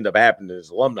what they end up happening as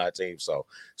alumni teams. So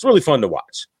it's really fun to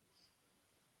watch.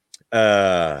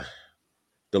 The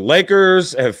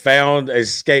Lakers have found a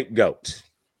scapegoat.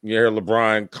 You hear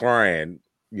LeBron crying,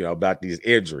 you know, about these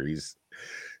injuries.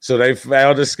 So they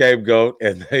found a scapegoat,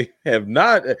 and they have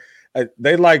not. I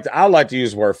like to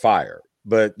use the word fire,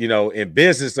 but you know, in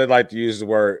business, they like to use the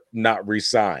word not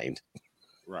re-signed.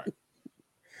 Right.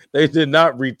 They did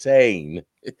not retain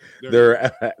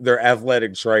their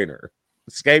athletic trainer.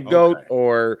 Scapegoat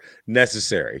or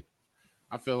necessary?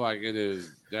 I feel like it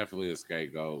is definitely a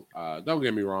scapegoat. Don't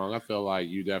get me wrong. I feel like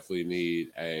you definitely need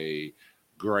a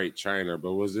great trainer.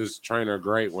 But was this trainer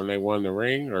great when they won the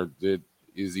ring, or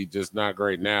is he just not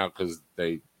great now because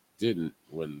they didn't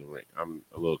win the ring? I'm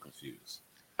a little confused.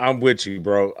 I'm with you,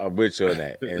 bro. I'm with you on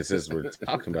that. And since we're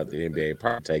talking about the NBA,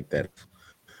 probably take that.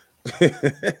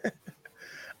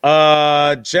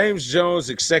 James Jones,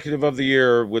 Executive of the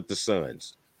Year with the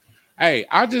Suns. Hey,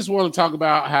 I just want to talk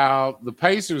about how the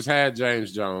Pacers had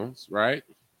James Jones, right?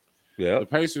 Yeah. The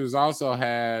Pacers also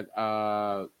had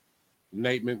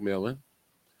Nate McMillan.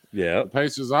 Yeah. The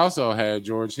Pacers also had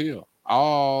George Hill.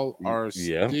 All are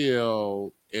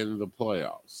still in the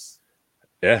playoffs.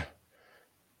 Yeah.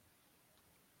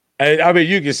 And I mean,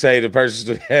 you can say the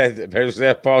Pacers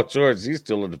had Paul George. He's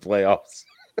still in the playoffs.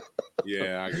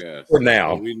 Yeah, I guess. For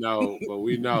now. But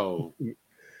we know.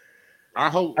 I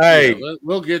hope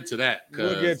we'll get to that.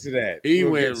 We'll get to that. He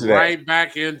went right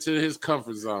back into his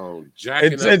comfort zone.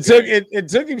 It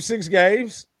took him 6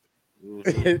 games.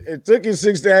 Mm-hmm. It took him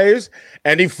 6 days,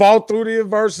 and he fought through the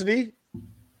adversity.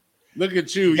 Look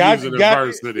at you using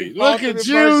adversity. Look at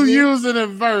you using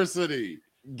adversity.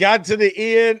 Got to the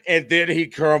end, and then he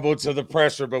crumbled to the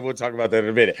pressure, but we'll talk about that in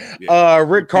a minute. Yeah.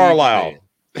 Rick Carlisle.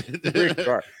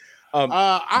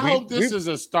 I hope this is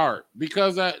a start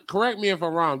because, correct me if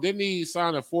I'm wrong, didn't he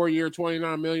sign a 4-year,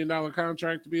 $29 million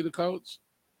contract to be the coach?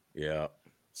 Yeah.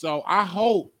 So I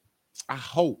have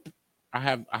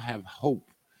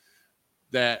hope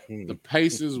that the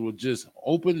Pacers will just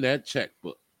open that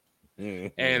checkbook.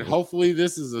 And hopefully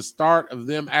this is a start of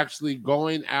them actually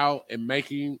going out and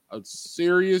making a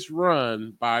serious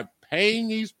run by paying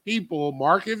these people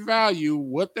market value,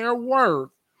 what they're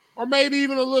worth, or maybe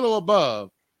even a little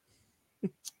above,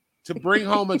 to bring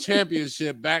home a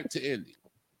championship back to Indy.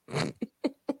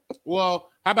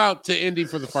 Well, how about to Indy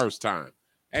for the first time?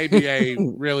 ABA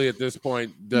really at this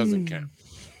point doesn't count.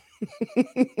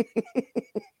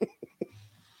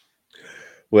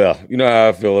 Well, you know how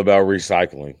I feel about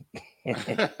recycling.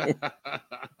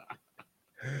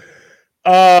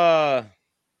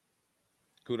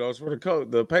 Kudos for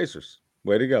the Pacers.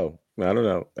 Way to go. I don't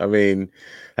know. I mean,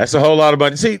 that's a whole lot of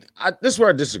money. See, this is where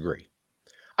I disagree.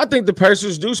 I think the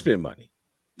Pacers do spend money.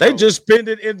 They just spend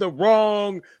it in the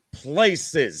wrong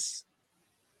places.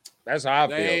 That's how I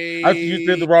feel. I think you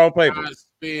spend the wrong places.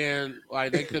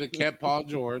 They could have kept Paul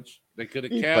George. They could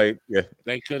have kept.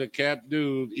 They could have kept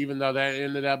dude. Even though that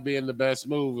ended up being the best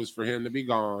move was for him to be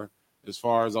gone. As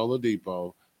far as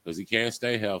Oladipo, because he can't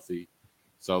stay healthy,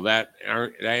 so that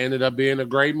ended up being a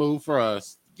great move for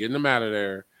us, getting him out of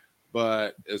there.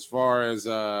 But as far as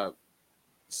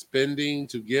spending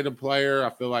to get a player,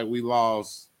 I feel like we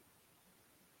lost.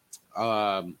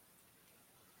 I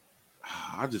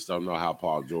just don't know how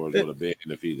Paul George would have been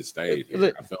if he'd have stayed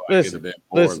here. I feel like it'd have been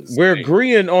more we're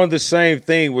agreeing on the same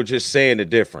thing. We're just saying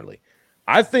it differently.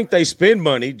 I think they spend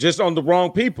money just on the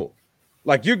wrong people.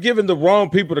 Like, you're giving the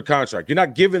wrong people the contract. You're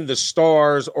not giving the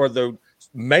stars or the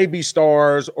maybe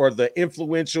stars or the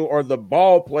influential or the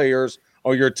ball players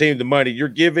on your team the money. You're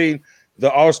giving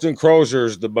the Austin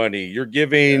Croziers the money. You're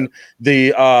giving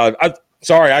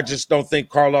I just don't think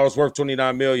Carlisle's worth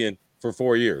 $29 million for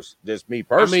 4 years. Just me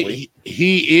personally. I mean,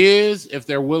 he is if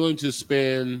they're willing to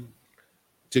spend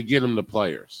to get him the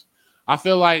players. I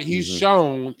feel like he's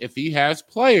shown if he has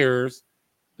players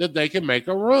that they can make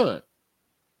a run.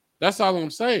 That's all I'm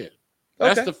saying.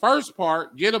 That's the first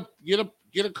part. Get a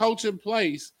coach in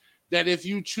place that if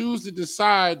you choose to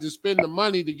decide to spend the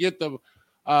money to get the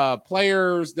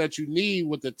players that you need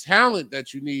with the talent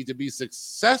that you need to be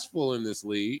successful in this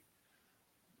league,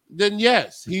 then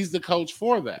yes, he's the coach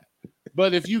for that.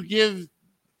 But if you give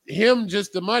him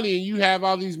just the money and you have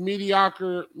all these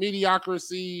mediocre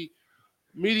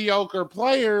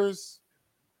players,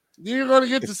 You're going to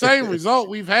get the same result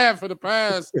we've had for the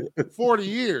past 40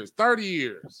 years, 30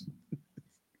 years.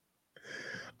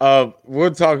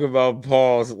 We'll talk about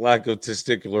Paul's lack of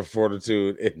testicular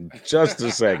fortitude in just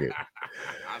a second.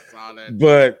 I saw that.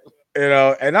 But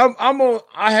and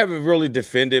I haven't really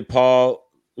defended Paul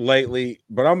lately,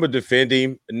 but I'm gonna defend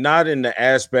him, not in the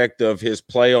aspect of his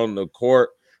play on the court,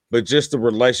 but just the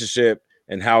relationship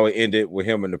and how it ended with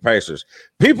him and the Pacers.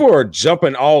 People are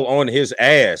jumping all on his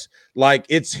ass like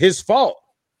it's his fault.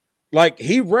 Like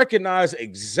he recognized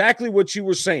exactly what you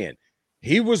were saying.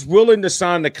 He was willing to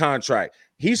sign the contract.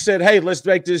 He said, hey, let's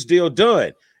make this deal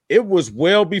done. It was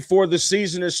well before the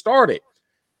season had started.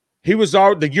 He was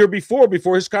the year before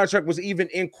his contract was even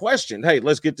in question. Hey,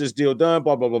 let's get this deal done,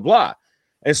 blah, blah, blah, blah.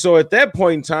 And so at that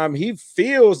point in time, he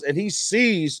feels and he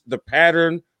sees the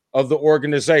pattern of the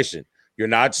organization. You're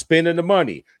not spending the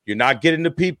money. You're not getting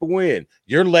the people in.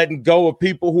 You're letting go of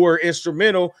people who are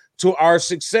instrumental to our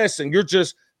success, and you're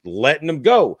just letting them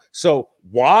go. So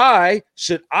why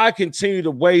should I continue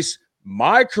to waste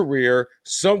my career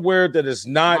somewhere that is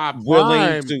not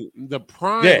willing to the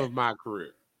prime of my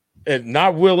career and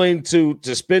not willing to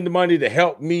spend the money to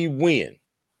help me win?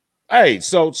 Hey,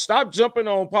 so stop jumping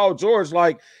on Paul George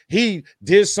like he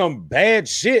did some bad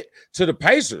shit to the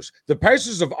Pacers. The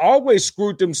Pacers have always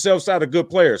screwed themselves out of good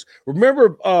players.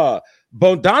 Remember,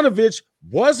 Bogdanovich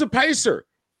was a Pacer.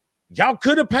 Y'all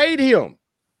could have paid him.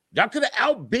 Y'all could have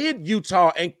outbid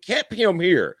Utah and kept him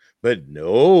here. But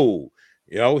no,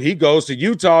 he goes to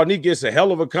Utah and he gets a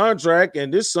hell of a contract,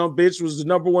 and this son bitch was the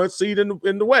number one seed in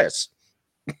the West.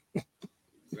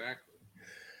 Exactly.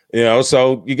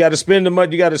 So you got to spend the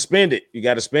money. You got to spend it. You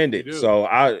got to spend it. So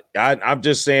I'm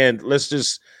just saying, let's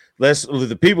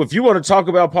the people. If you want to talk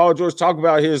about Paul George, talk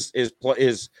about his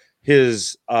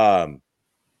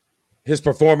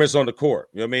performance on the court.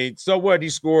 You know what I mean? So what he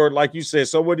scored, like you said.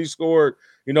 So what he scored,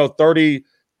 30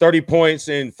 points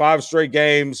in 5 straight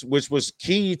games, which was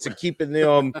key to keeping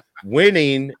them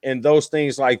winning and those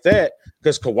things like that.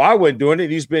 Because Kawhi wasn't doing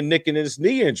it. He's been nicking his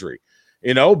knee injury.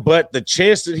 But the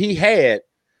chance that he had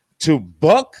to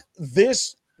buck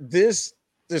this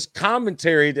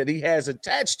commentary that he has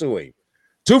attached to him.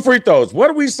 2 free throws. What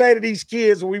do we say to these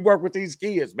kids when we work with these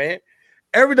kids, man?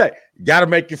 Every day, you got to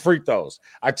make your free throws.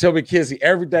 I tell my kids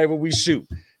every day when we shoot,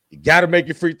 you got to make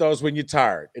your free throws when you're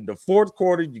tired. In the fourth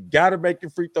quarter, you got to make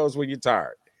your free throws when you're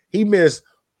tired. He missed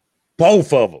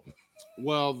both of them.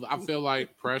 Well, I feel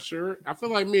like pressure. I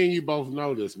feel like me and you both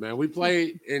know this, man. We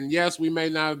played, and yes, we may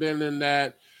not have been in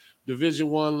that Division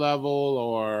I level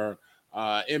or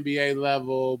NBA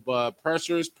level, but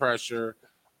pressure is pressure.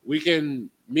 Me and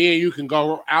you can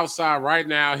go outside right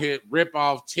now, rip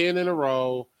off 10 in a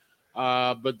row.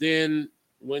 But then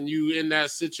when you in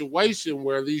that situation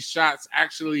where these shots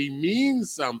actually mean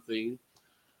something,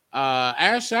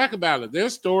 ask Shaq about it.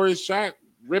 There's stories Shaq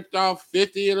ripped off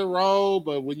 50 in a row,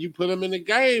 but when you put them in the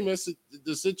game,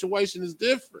 the situation is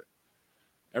different.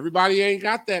 Everybody ain't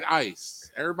got that ice.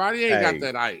 Everybody ain't got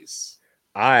that ice.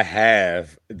 I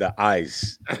have the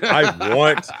ice. I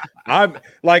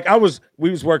was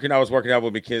working out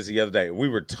with McKenzie the other day. We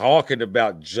were talking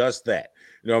about just that.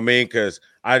 You know what I mean? Because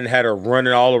I had her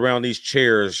running all around these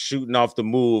chairs, shooting off the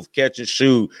move, catch and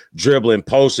shoot, dribbling,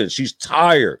 posting. She's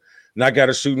tired. And I got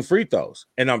her shooting free throws.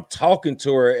 And I'm talking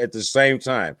to her at the same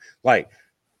time. Like,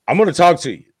 I'm going to talk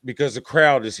to you because the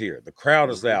crowd is here. The crowd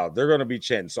is loud. They're going to be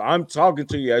chanting. So I'm talking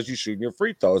to you as you're shooting your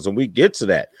free throws. And we get to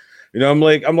that. I'm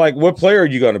like, what player are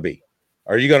you going to be?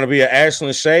 Are you going to be an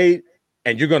Ashland Shade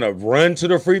and you're going to run to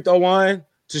the free throw line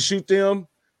to shoot them?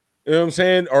 You know what I'm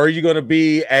saying? Or are you going to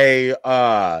be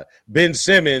a Ben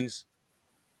Simmons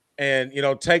and,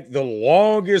 take the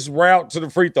longest route to the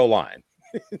free throw line?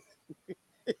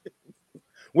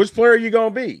 Which player are you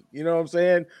going to be? You know what I'm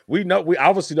saying? We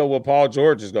obviously know what Paul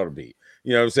George is going to be.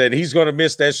 You know what I'm saying? He's going to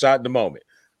miss that shot in the moment.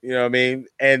 You know what I mean?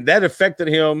 And that affected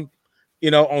him,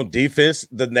 on defense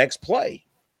the next play.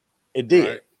 It did.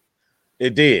 Right.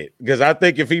 It did. Because I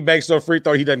think if he makes no free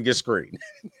throw, he doesn't get screened.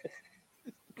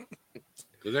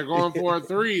 Because they're going for a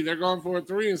 3. They're going for a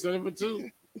 3 instead of a 2.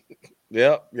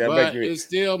 Yep. But it's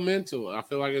still mental. I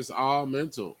feel like it's all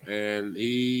mental. And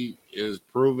he is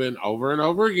proven over and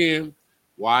over again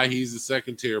why he's a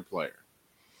second-tier player.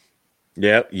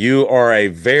 Yep. You are a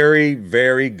very,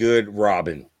 very good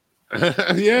Robin.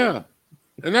 Yeah.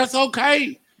 And that's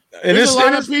okay. There's a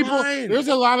lot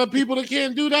of people that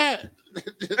can't do that.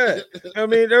 I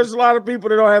mean, there's a lot of people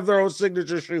that don't have their own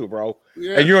signature shoe, bro.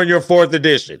 Yeah. And you're on your 4th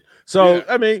edition. So, yeah.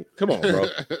 I mean, come on, bro.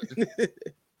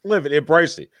 Live it,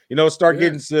 embrace it. Start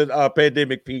getting some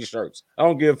pandemic P shirts. I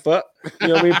don't give a fuck. You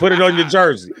know what I mean? Put it on your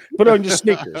jersey. Put it on your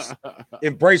sneakers.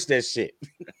 Embrace that shit.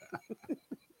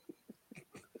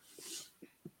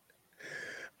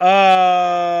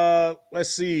 Let's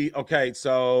see. Okay,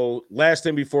 so last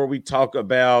thing before we talk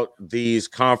about these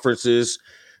conferences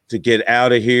to get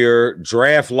out of here,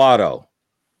 draft lotto.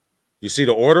 You see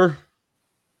the order?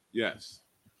 Yes.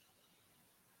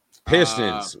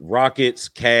 Pistons, Rockets,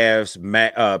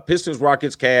 Cavs, Pistons,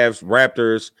 Rockets, Cavs,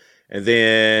 Raptors, and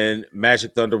then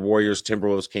Magic, Thunder, Warriors,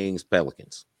 Timberwolves, Kings,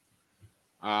 Pelicans.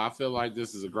 I feel like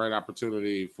this is a great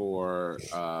opportunity for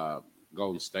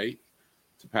Golden State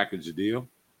to package a deal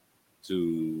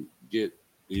to get,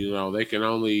 they can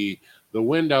only the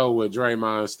window with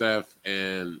Draymond, Steph,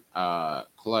 and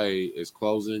Clay is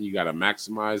closing. You got to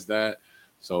maximize that.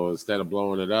 So instead of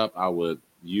blowing it up, I would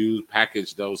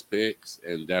package those picks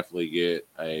and definitely get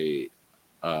a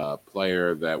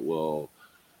player that will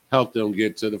help them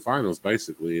get to the finals,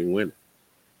 basically, and win it.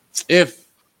 If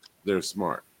they're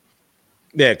smart.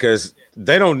 Yeah, because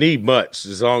they don't need much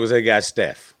as long as they got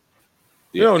Steph.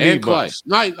 They don't need much.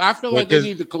 No, I feel like they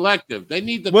need the collective. They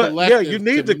need the collective. Yeah, you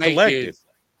need the collective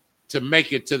to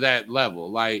make it to that level.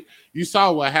 Like you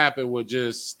saw what happened with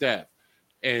just Steph.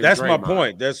 And that's Draymond. My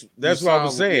point. That's what I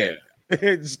was saying.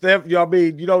 Yeah. Steph, you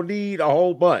don't need a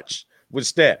whole bunch with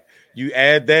Steph. You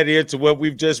add that into what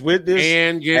we've just witnessed,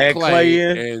 and get Clay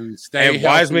in, and stay. And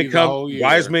Wiseman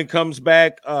comes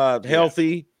back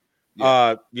healthy.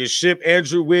 Yeah. You ship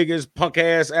Andrew Wiggins punk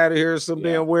ass out of here some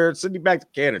damn where. Send him back to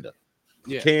Canada.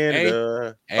 Yeah.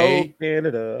 Canada.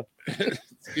 Canada.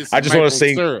 I just want to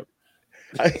sing.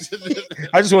 I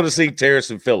just want to see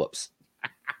Terrence Phillips.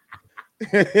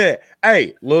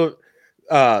 Hey, look,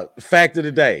 fact of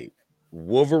the day.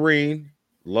 Wolverine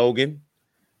Logan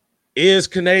is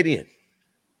Canadian.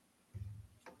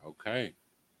 Okay.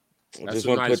 I just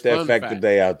want to put that fact of the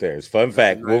day out there. It's fun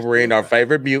fact. Wolverine, our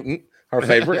favorite mutant, our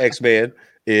favorite X-Men,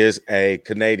 is a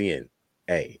Canadian.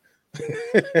 I'm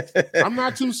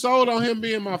not too sold on him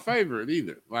being my favorite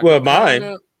either. Like, well,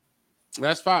 mine.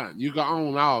 That's fine. You can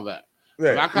own all that.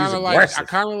 Yeah, but I kind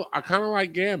of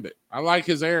like Gambit. I like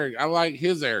his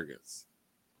arrogance.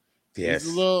 Yes.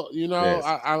 He's a little, yes.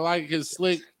 I like his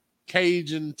slick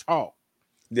Cajun talk.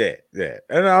 Yeah.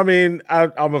 And I mean,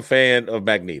 I'm a fan of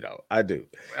Magneto. I do.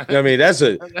 I mean, that's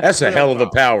a hell of a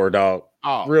power, dog.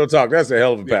 Oh. Real talk. That's a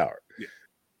hell of a power. Yeah.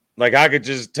 Like I could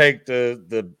just take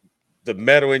the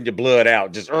metal in your blood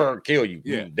out, just kill you.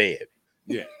 Yeah. You're dead.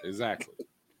 Yeah, exactly.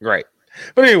 Right.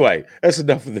 But anyway, that's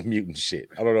enough of the mutant shit.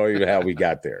 I don't know even how we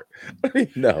got there.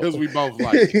 No, because we both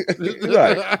like it.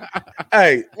 Right.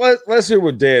 Hey, let's hear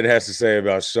what Dan has to say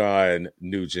about Sean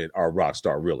Nugent, our rock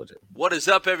star realtor. What is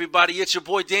up, everybody? It's your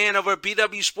boy Dan over at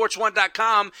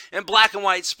BWSports1.com and Black and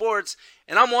White Sports.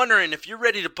 And I'm wondering if you're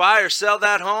ready to buy or sell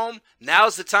that home,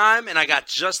 now's the time, and I got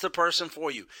just the person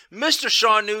for you. Mr.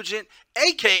 Sean Nugent,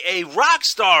 a.k.a.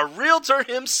 Rockstar Realtor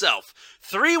himself.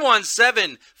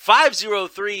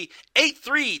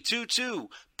 317-503-8322.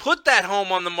 Put that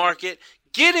home on the market.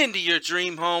 Get into your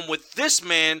dream home with this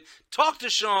man. Talk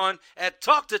to Sean at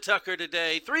Talk to Tucker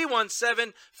today.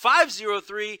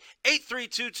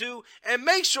 317-503-8322. And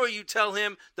make sure you tell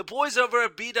him the boys over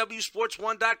at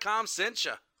BWSports1.com sent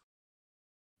you.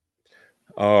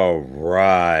 All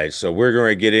right. So we're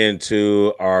going to get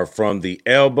into our From the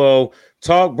Elbow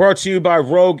talk, brought to you by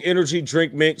Rogue Energy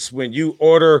Drink Mix. When you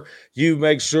order, you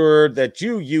make sure that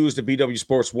you use the BW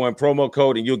Sports 1 promo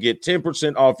code and you'll get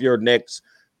 10% off your next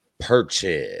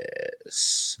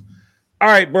purchase. All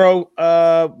right, bro.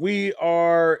 We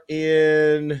are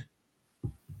in.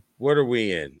 What are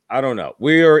we in? I don't know.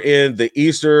 We are in the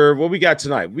Easter. What we got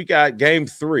tonight? We got Game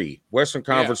 3, Western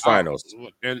Conference Finals.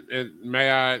 And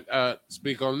may I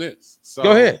speak on this? So,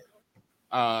 go ahead.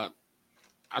 I'm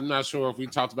not sure if we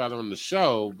talked about it on the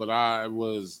show, but I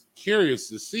was curious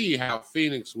to see how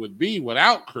Phoenix would be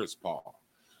without Chris Paul,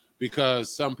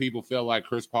 because some people feel like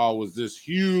Chris Paul was this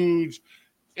huge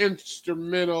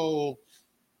instrumental.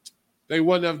 They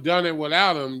wouldn't have done it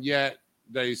without him, yet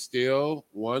they still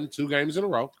won 2 games in a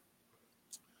row.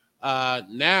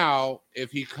 Now,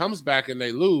 if he comes back and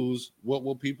they lose, what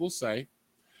will people say?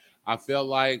 I feel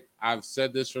like I've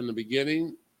said this from the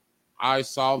beginning. I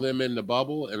saw them in the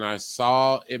bubble, and I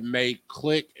saw it make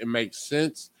click and make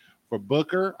sense for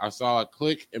Booker. I saw it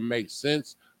click and make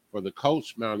sense for the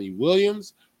coach, Monty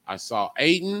Williams. I saw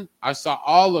Ayton. I saw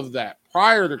all of that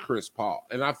prior to Chris Paul,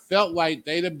 and I felt like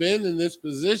they'd have been in this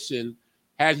position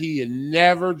had he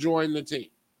never joined the team.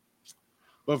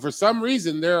 But for some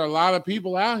reason, there are a lot of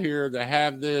people out here that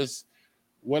have this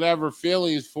whatever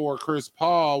feelings for Chris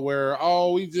Paul where,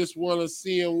 we just want to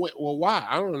see him win. Well, why?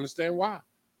 I don't understand why.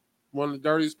 One of the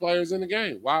dirtiest players in the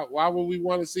game. Why would we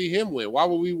want to see him win? Why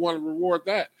would we want to reward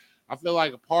that? I feel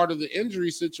like a part of the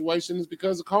injury situation is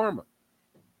because of karma.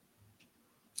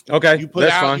 Okay, You put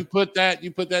that's out, fine. you put that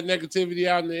negativity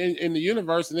out in the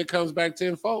universe, and it comes back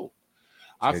tenfold.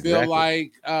 I feel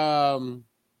like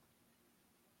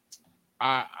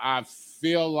I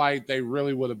feel like they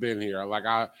really would have been here. Like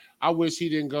I wish he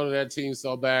didn't go to that team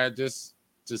so bad, just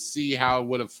to see how it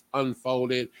would have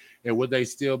unfolded, and would they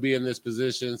still be in this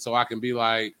position, so I can be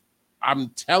like, I'm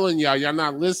telling y'all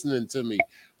not listening to me.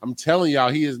 I'm telling y'all,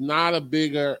 he is not a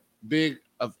big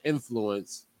of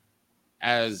influence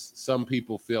as some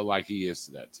people feel like he is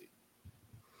to that team.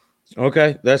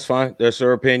 Okay, that's fine. That's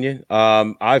their opinion.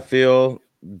 I feel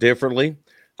differently.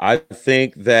 I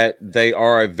think that they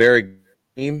are a very good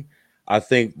team. I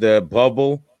think the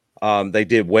bubble, they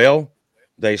did well.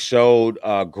 They showed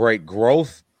great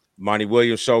growth. Monty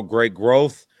Williams showed great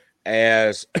growth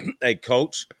as a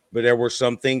coach, but there were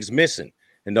some things missing,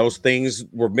 and those things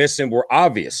were missing were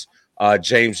obvious.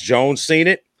 James Jones seen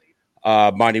it.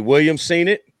 Monty Williams seen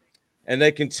it, and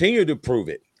they continue to prove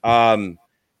it.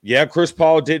 Yeah, Chris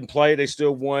Paul didn't play. They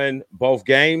still won both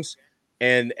games.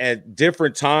 And at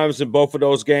different times in both of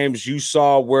those games, you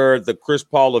saw where the Chris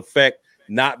Paul effect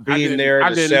not being there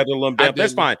to settle them down.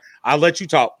 That's fine. I'll let you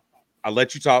talk. I'll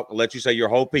let you say your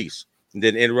whole piece and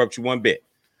then interrupt you one bit.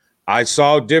 I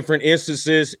saw different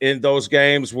instances in those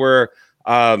games where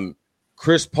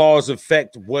Chris Paul's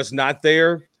effect was not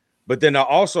there. But then I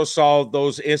also saw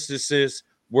those instances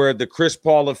where the Chris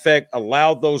Paul effect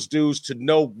allowed those dudes to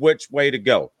know which way to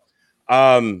go.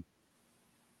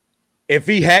 If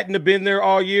he hadn't have been there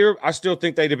all year, I still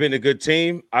think they'd have been a good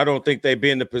team. I don't think they'd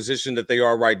be in the position that they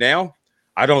are right now.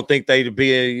 I don't think they'd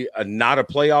be not a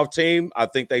playoff team. I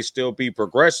think they still be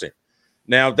progressing.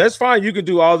 Now, that's fine. You can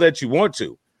do all that you want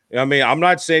to. I mean, I'm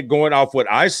not saying going off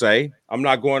what I say. I'm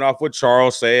not going off what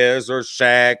Charles says or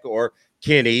Shaq or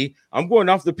Kenny. I'm going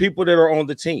off the people that are on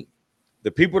the team.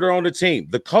 The people that are on the team,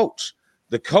 the coach.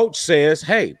 The coach says,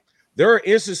 hey, there are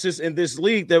instances in this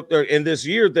league that in this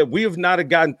year that we have not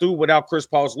gotten through without Chris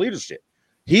Paul's leadership.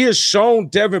 He has shown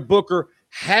Devin Booker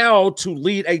how to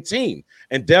lead a team,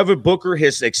 and Devin Booker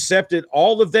has accepted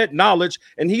all of that knowledge,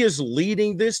 and he is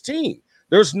leading this team.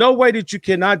 There's no way that you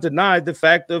cannot deny the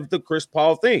fact of the Chris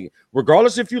Paul thing,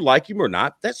 regardless if you like him or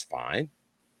not. That's fine.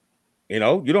 You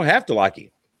know, you don't have to like him.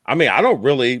 I mean, I don't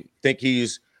really think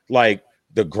he's like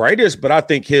the greatest, but I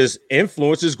think his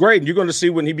influence is great. And you're going to see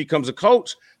when he becomes a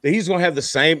coach that he's going to have the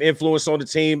same influence on the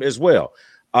team as well.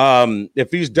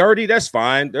 If he's dirty, that's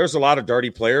fine. There's a lot of dirty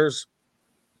players,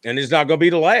 and he's not going to be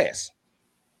the last.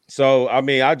 So, I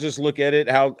mean, I just look at it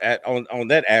on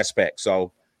that aspect.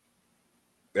 So,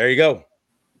 there you go.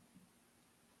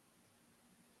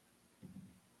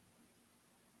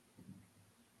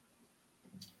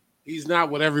 He's not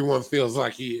what everyone feels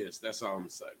like he is. That's all I'm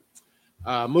saying.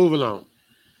 Moving on.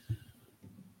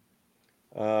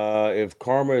 If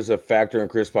karma is a factor in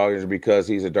Chris Paul because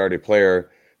he's a dirty player,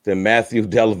 then Matthew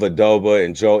Dellavedova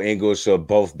and Joe Ingles shall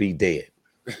both be dead.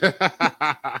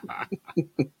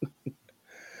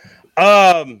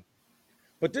 But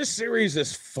this series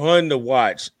is fun to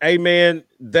watch. Hey, man,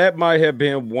 that might have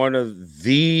been one of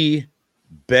the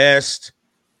best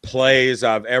plays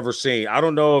I've ever seen. I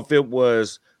don't know if it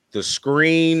was the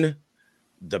screen,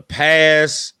 the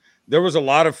pass. There was a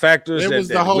lot of factors. It was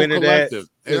the whole collective.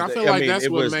 And I feel like that's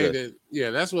what made it. Yeah,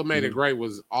 that's what made it great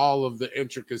was all of the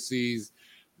intricacies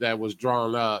that was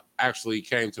drawn up actually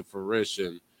came to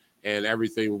fruition and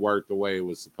everything worked the way it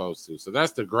was supposed to. So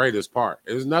that's the greatest part.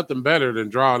 There's nothing better than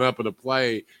drawing up in a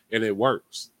play and it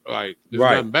works. Like there's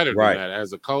nothing better than that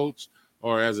as a coach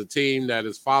or as a team that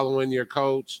is following your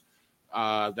coach.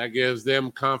 That gives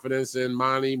them confidence in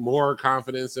Monty, more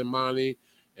confidence in Monty.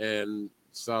 And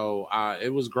so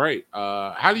it was great.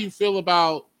 How do you feel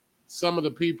about some of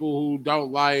the people who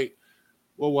don't like,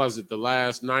 what was it? The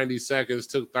last 90 seconds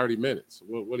took 30 minutes.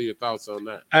 What are your thoughts on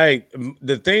that? Hey,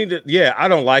 the thing that, I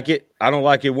don't like it. I don't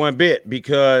like it one bit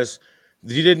because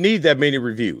you didn't need that many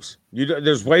reviews.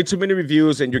 There's way too many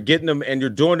reviews and you're getting them and you're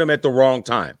doing them at the wrong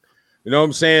time. You know what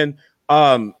I'm saying?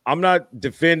 I'm not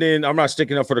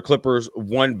sticking up for the Clippers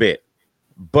one bit,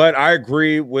 but I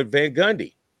agree with Van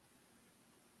Gundy.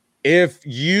 If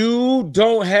you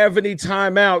don't have any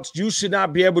timeouts, you should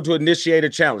not be able to initiate a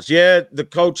challenge. Yeah, the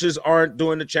coaches aren't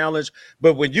doing the challenge,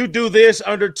 but when you do this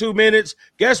under 2 minutes,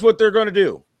 guess what they're going to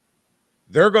do?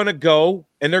 They're going to go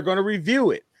and they're going to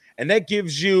review it. And that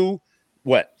gives you,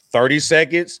 30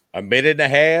 seconds, a minute and a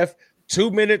half,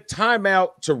 2-minute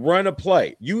timeout to run a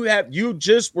play. You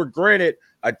just were granted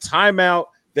a timeout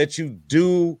that you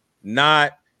do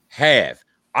not have.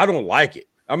 I don't like it.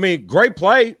 I mean, great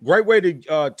play, great way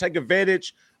to take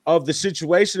advantage of the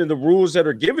situation and the rules that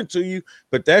are given to you.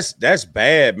 But that's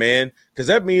bad, man, because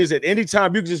that means that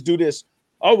anytime you can just do this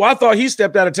Oh, well, I thought he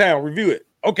stepped out of town. Review it.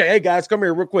 Okay, hey guys, come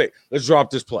here real quick. Let's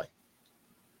drop this play.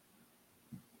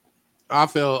 I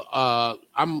feel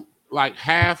I'm like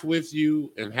half with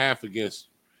you and half against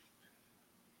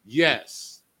you.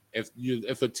 Yes,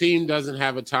 if a team doesn't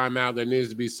have a timeout, there needs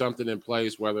to be something in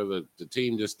place, whether the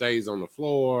team just stays on the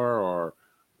floor or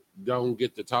don't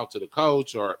get to talk to the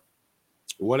coach or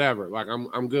whatever. Like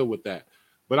I'm good with that.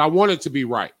 But I want it to be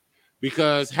right.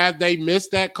 Because had they missed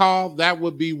that call, that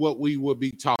would be what we would be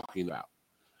talking about.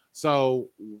 So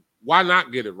why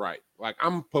not get it right? Like,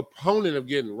 I'm a proponent of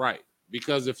getting right.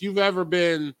 Because if you've ever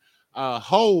been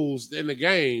hosed in the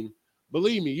game,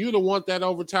 believe me, you don't want that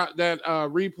overtime, that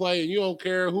replay, and you don't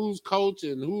care who's coach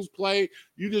and who's play.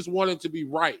 You just want it to be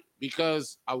right.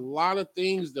 Because a lot of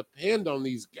things depend on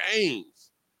these games.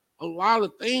 A lot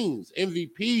of things.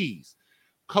 MVPs,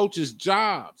 coaches'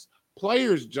 jobs,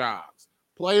 players' jobs.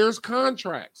 Players'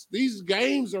 contracts. These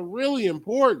games are really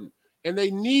important, and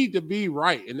they need to be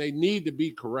right, and they need to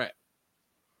be correct.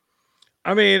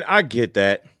 I mean, I get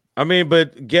that. I mean,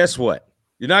 but guess what?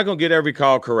 You're not going to get every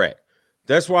call correct.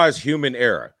 That's why it's human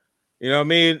error. You know what I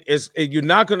mean? You're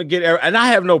not going to get error. And I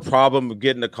have no problem with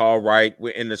getting the call right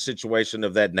in a situation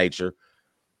of that nature,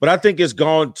 but I think it's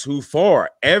gone too far.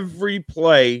 Every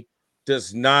play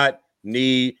does not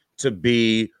need to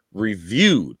be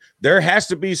reviewed. There has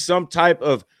to be some type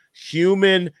of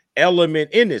human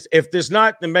element in this. If there's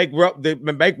not, to make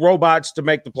robots to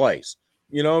make the plays.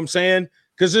 You know what I'm saying?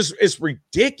 Because it's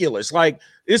ridiculous. Like,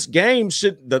 this game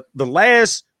should, the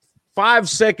last 5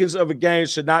 seconds of a game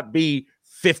should not be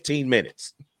 15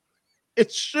 minutes. It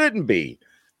shouldn't be.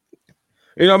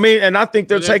 You know what I mean? And I think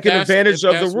they're taking advantage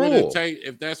of the rule.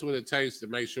 If that's what it takes to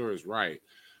make sure it's right.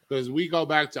 Because we go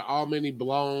back to all many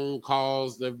blown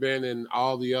calls that have been in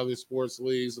all the other sports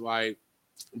leagues, like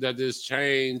that just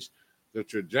change the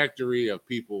trajectory of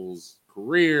people's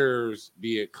careers,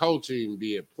 be it coaching,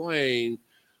 be it playing,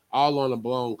 all on a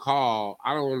blown call.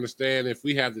 I don't understand if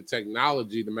we have the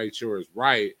technology to make sure it's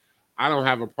right. I don't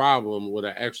have a problem with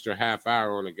an extra half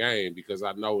hour on a game because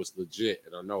I know it's legit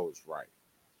and I know it's right.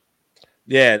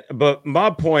 Yeah, but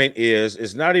my point is,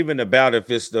 it's not even about if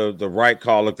it's the right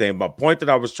call or thing. My point that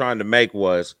I was trying to make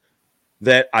was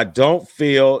that I don't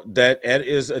feel that it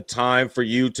is a time for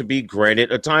you to be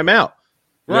granted a timeout.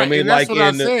 You right, I mean? And that's what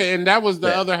I said. And that was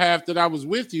the other half that I was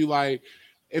with you. Like,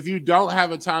 if you don't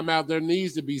have a timeout, there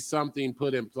needs to be something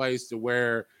put in place to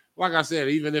where, like I said,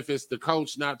 even if it's the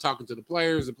coach not talking to the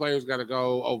players got to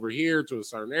go over here to a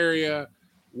certain area,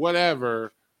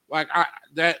 whatever. Like,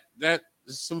 that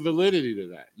some validity to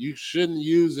that. You shouldn't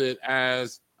use it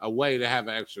as a way to have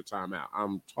an extra timeout.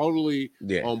 I'm totally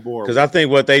on board. Because I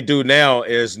think what they do now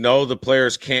is the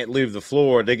players can't leave the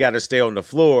floor. They got to stay on the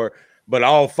floor, but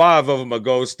all 5 of them will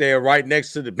go stand right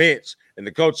next to the bench, and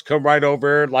the coach come right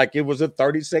over like it was a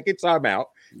 30-second timeout.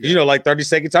 Yeah. Like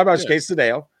 30-second timeout, case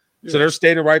down. Yeah. So they're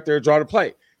standing right there, draw the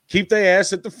play. Keep their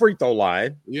ass at the free throw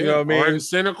line. Yeah. You know what I mean? Or in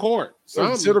center court.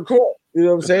 Center court. You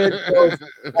know what I'm saying? So,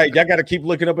 hey, y'all got to keep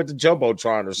looking up at the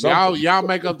Jumbotron or something. Y'all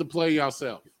make up the play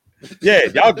yourself. Yeah,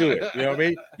 y'all do it. You know what I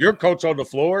mean? You're coach on the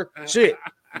floor. Shit.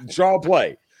 Draw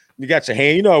play. You got your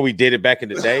hand. You know how we did it back in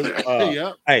the day.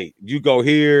 Yep. Hey, you go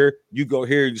here.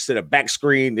 You set a back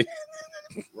screen.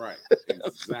 Right.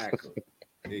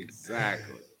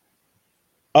 Exactly.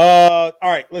 All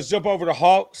right, let's jump over to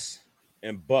Hawks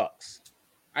and Bucks.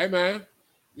 Hey, man,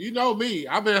 you know me.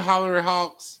 I've been hollering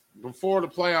Hawks before the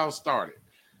playoffs started.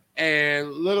 And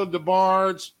little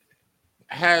DeBarge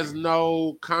has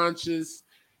no conscience.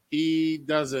 He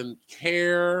doesn't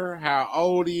care how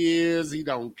old he is. He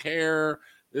don't care.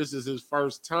 This is his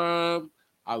first time.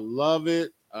 I love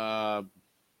it. And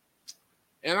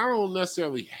I don't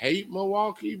necessarily hate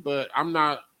Milwaukee, but I'm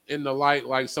not in the light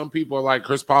like some people are like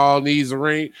Chris Paul needs a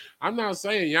ring. I'm not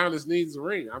saying Giannis needs a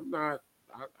ring. I'm not.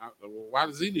 Why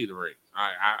does he need a ring?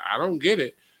 I don't get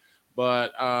it.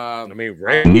 But I mean,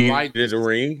 Reggie needed a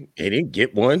ring. He didn't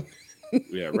get one.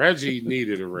 Yeah, Reggie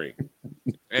needed a ring.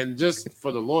 And just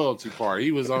for the loyalty part,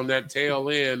 he was on that tail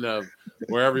end of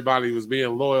where everybody was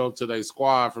being loyal to their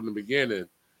squad from the beginning.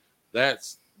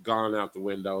 That's gone out the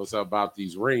window. It's about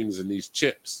these rings and these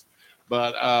chips.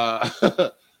 But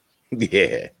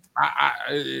yeah,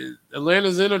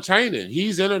 Atlanta's entertaining.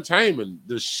 He's entertaining.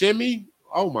 The shimmy,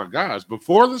 oh my gosh!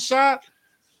 Before the shot,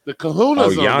 the kahunas. Oh,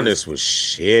 Giannis was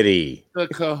shitty. The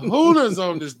kahunas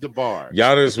on this DeBarge.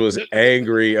 Giannis was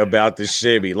angry about the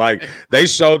shimmy. Like, they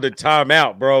showed the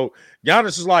timeout, bro.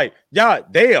 Giannis is like, y'all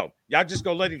just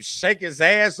gonna let him shake his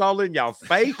ass all in y'all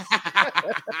face?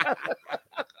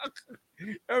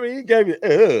 I mean, he gave you,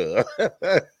 oh,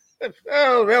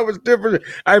 that was different.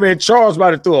 I mean, Charles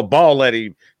might have threw a ball at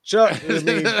him Chuck, I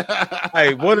mean,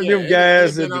 hey, one of them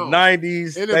guys in the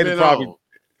 90s, it'd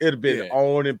have been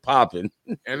on and popping.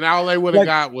 And all they would have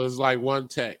got was like one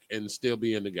tech and still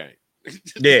be in the game.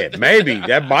 Yeah, maybe.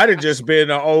 That might have just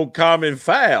been an old common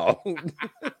foul.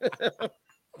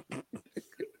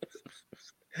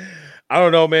 I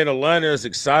don't know, man. Atlanta is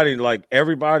exciting. Like,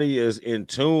 everybody is in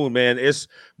tune, man. It's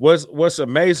what's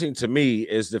amazing to me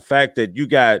is the fact that you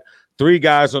got 3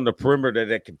 guys on the perimeter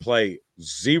that can play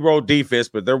zero defense,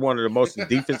 but they're one of the most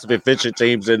defensive efficient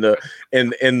teams in the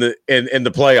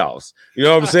playoffs. You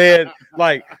know what I'm saying?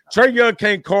 Like, Trae Young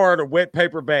can't card a wet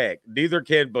paper bag. Neither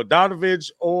can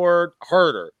Bogdanovich or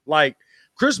Herter. Like,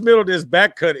 Chris Middleton's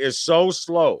back cut is so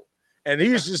slow, and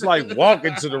he's just like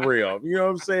walking to the rim. You know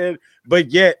what I'm saying?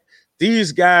 But yet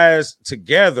these guys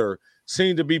together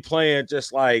seem to be playing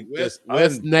just like with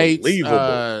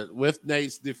unbelievable. With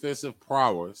Nate's defensive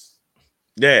prowess.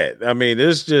 Yeah, I mean,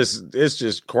 it's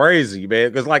just crazy,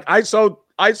 man. Because like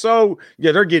ISO,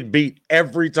 yeah, they're getting beat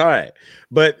every time,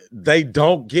 but they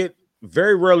don't get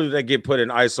very rarely they get put in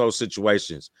ISO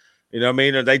situations. You know what I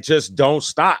mean? Or they just don't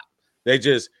stop. They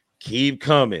just keep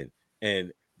coming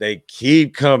and they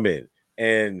keep coming.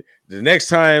 And the next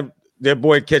time that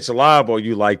boy catch a live ball,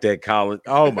 you like that, Colin?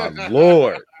 Oh my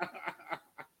Lord.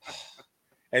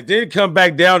 And then come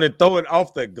back down and throw it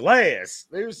off the glass.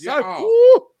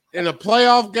 In a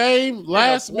playoff game,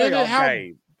 last minute,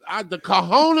 the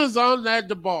cojones on that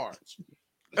DeBarge.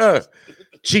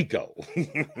 Chico.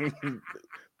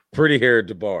 Pretty hair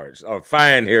DeBarge. Or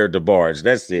fine hair DeBarge.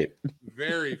 That's it.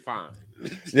 Very fine.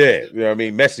 Yeah, you know what I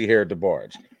mean? Messy hair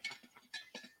DeBarge.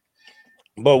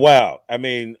 But wow, I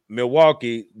mean,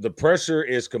 Milwaukee, the pressure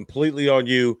is completely on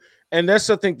you. And that's,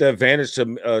 I think, the advantage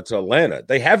to Atlanta.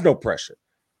 They have no pressure.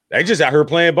 They just out here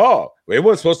playing ball. They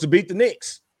weren't supposed to beat the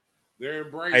Knicks. They're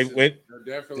embracing. They're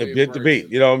definitely embracing. To beat.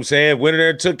 You know what I'm saying? Went in there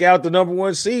and took out the number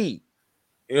 1 seed.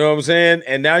 You know what I'm saying?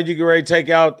 And now you get ready to take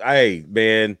out. Hey,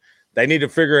 man, they need to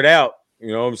figure it out.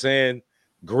 You know what I'm saying?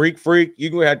 Greek freak,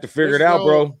 you're gonna have to figure it out,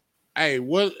 bro. Hey,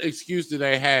 what excuse do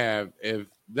they have if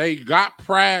they got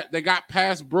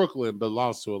past Brooklyn but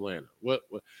lost to Atlanta? What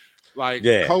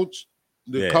coach?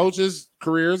 The coach's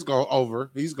career is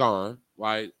over. He's gone.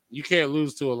 Like, you can't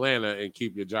lose to Atlanta and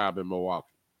keep your job in Milwaukee.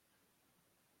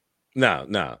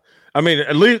 No. I mean,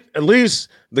 at least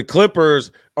the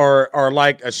Clippers are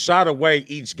like a shot away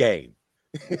each game.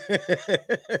 You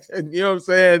know what I'm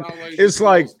saying? It's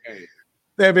like,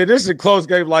 I mean, this is a close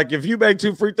game. Like, if you make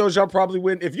 2 free throws, y'all probably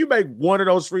win. If you make 1 of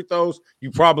those free throws, you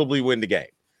probably win the game.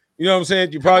 You know what I'm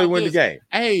saying? You probably win the game.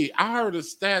 Hey, I heard a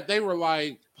stat. They were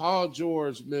like, Paul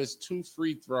George missed 2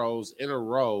 free throws in a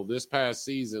row this past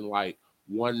season, like,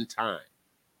 one time.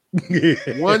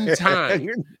 One time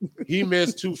he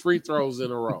missed 2 free throws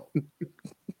in a row.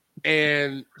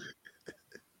 And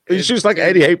he shoots like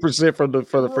 88% for the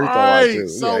free throw line too.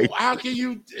 So how can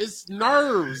you? It's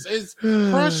nerves, it's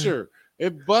pressure.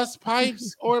 It busts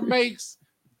pipes or makes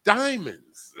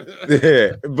diamonds.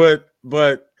 Yeah, but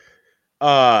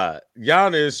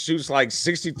Giannis shoots like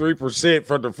 63%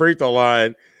 from the free throw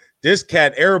line. This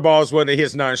cat airballs when he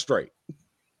hits 9 straight.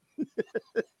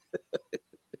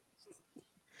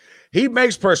 He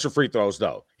makes pressure free throws,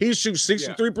 though. He shoots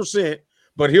 63%,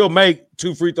 but he'll make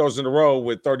 2 free throws in a row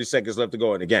with 30 seconds left to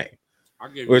go in the game,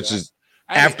 which is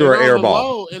after an air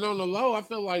ball. And on the low, I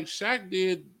feel like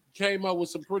Shaq came up with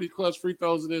some pretty clutch free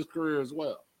throws in his career as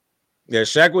well. Yeah,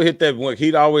 Shaq would hit that one.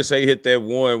 He'd always say hit that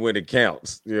one when it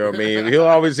counts. You know what I mean? He'll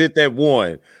always hit that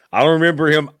one. I don't remember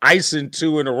him icing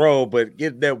 2 in a row, but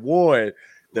getting that one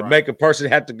to make a person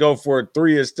have to go for a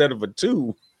 3 instead of a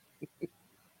 2.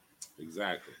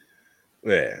 Exactly.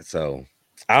 Yeah, so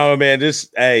I don't know, man.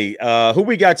 Who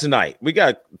we got tonight? We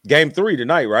got game 3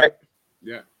 tonight, right?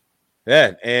 Yeah.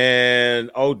 Yeah, and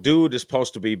dude is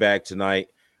supposed to be back tonight.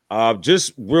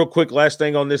 Just real quick, last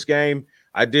thing on this game,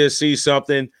 I did see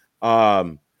something,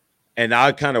 and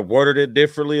I kind of worded it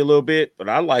differently a little bit, but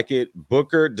I like it.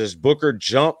 Does Booker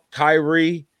jump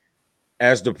Kyrie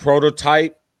as the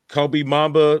prototype Kobe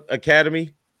Mamba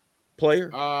Academy player?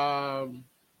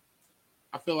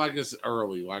 I feel like it's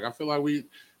early. Like, I feel like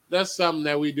that's something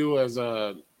that we do as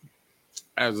a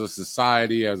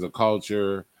society, as a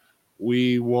culture.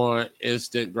 We want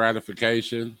instant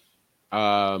gratification.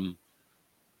 I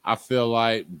feel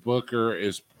like Booker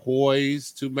is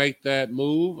poised to make that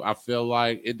move. I feel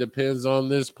like it depends on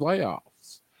this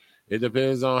playoffs. It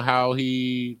depends on how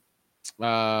he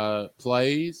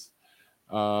plays.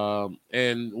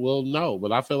 And we'll know.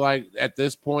 But I feel like at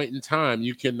this point in time,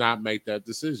 you cannot make that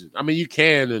decision. I mean, you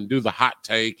can and do the hot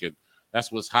take, and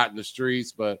that's what's hot in the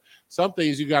streets. But some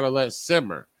things you got to let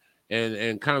simmer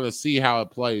and kind of see how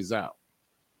it plays out.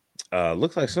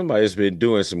 Looks like somebody's been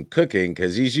doing some cooking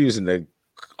because he's using an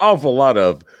awful lot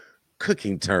of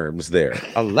cooking terms there.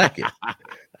 I like it.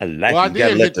 I like Well, it. I You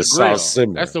gotta did let hit the the grill. sauce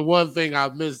simmer. That's the one thing I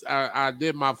missed. I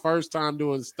did my first time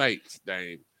doing steaks,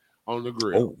 Dame, on the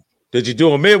grill. Oh, did you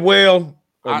do a mid-well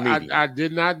or I medium?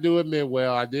 did not do it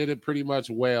mid-well. I did it pretty much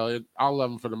well. All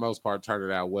of them, for the most part, turned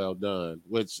it out well done,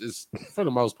 which is, for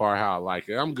the most part, how I like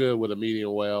it. I'm good with a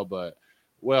medium well, but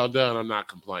well done, I'm not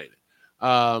complaining.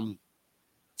 I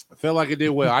felt like it did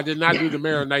well. I did not do the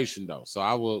marination, though. So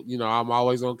I will, I'm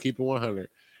always going to keep it 100.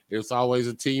 It's always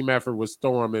a team effort with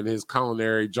Storm and his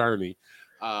culinary journey.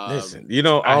 Listen,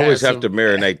 I always have to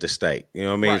marinate the steak. You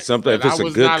know what I mean? Right, Something, if but it's I a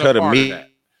was good not a cut of part of meat, that.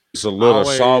 it's a little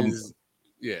salt.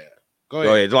 Yeah. Go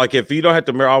ahead. Like, if you don't have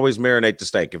to always marinate the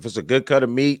steak, if it's a good cut of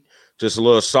meat, just a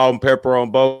little salt and pepper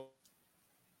on both,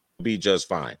 be just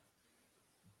fine.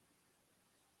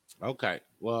 Okay.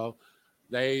 Well,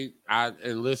 I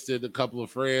enlisted a couple of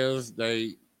friends.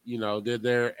 They, did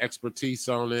their expertise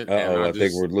on it. I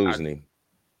think we're losing him.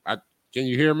 Can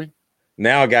you hear me?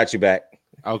 Now I got you back.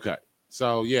 Okay.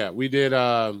 So yeah, we did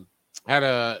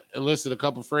enlisted a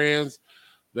couple friends.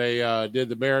 They did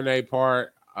the marinade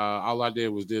part. All I did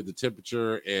was did the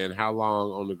temperature and how long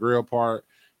on the grill part,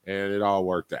 and it all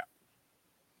worked out.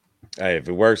 Hey, if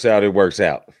it works out, it works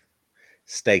out.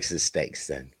 Steaks is steaks,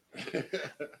 then.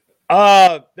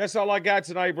 That's all I got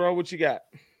tonight, bro. What you got?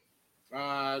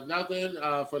 Nothing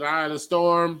for the Eye of the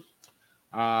Storm.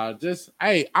 I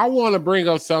want to bring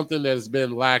up something that's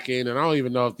been lacking, and I don't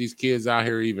even know if these kids out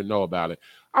here even know about it.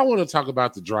 I want to talk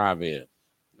about the drive-in.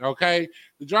 Okay,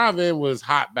 the drive-in was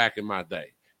hot back in my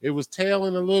day. It was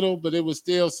tailing a little, but it was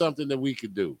still something that we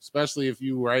could do, especially if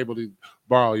you were able to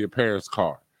borrow your parents'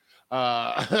 car.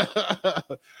 I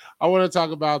want to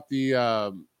talk about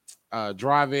the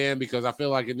drive-in because I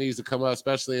feel like it needs to come up,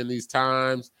 especially in these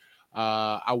times.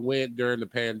 I went during the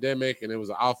pandemic, and it was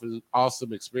an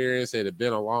awesome experience. It had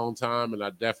been a long time, and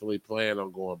I definitely plan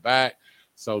on going back.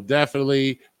 So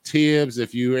definitely, Tibbs,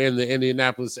 if you're in the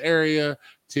Indianapolis area,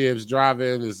 Tibbs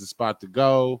Drive-In is the spot to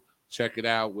go. Check it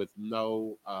out with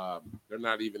they're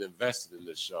not even invested in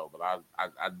this show, but I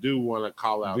do want to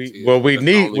call out Tibbs. Well, we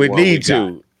need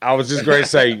to. I was just going to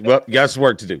say, well, you got some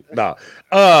work to do. No,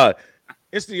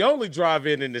 it's the only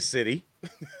drive-in in the city.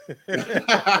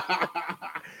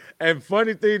 And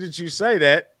funny thing that you say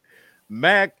that,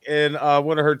 Mac and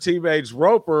one of her teammates,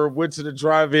 Roper, went to the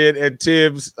drive-in at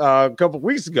Tibbs a couple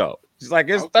weeks ago. She's like,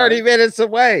 it's 30 minutes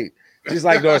away. She's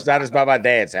like, no, it's not. It's by my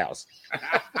dad's house.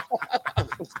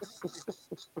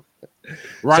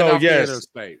 Right off the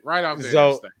interstate.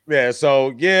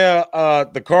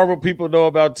 The Carmel people know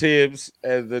about Tibbs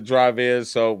and the drive-in,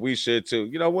 so we should too.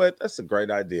 You know what? That's a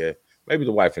great idea. Maybe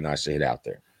the wife and I should head out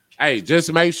there. Hey,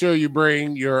 just make sure you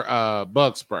bring your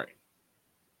bug spray.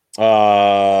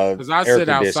 Because I sit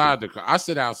outside the car. I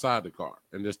sit outside the car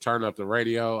and just turn up the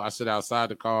radio. I sit outside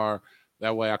the car.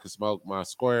 That way I can smoke my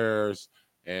squares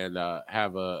and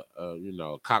have a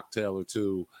cocktail or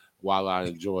two while I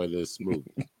enjoy this movie.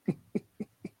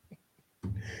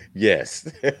 Yes.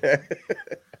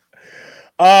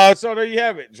 So there you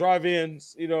have it.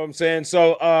 Drive-ins, you know what I'm saying?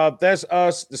 So that's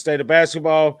us, the state of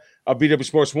basketball. BW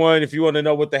Sports 1. If you want to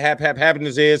know what the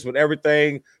happenings is with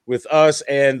everything with us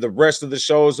and the rest of the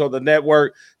shows on the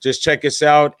network, just check us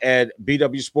out at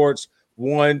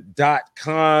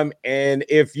bwsports1.com. And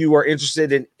if you are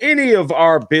interested in any of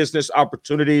our business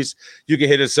opportunities, you can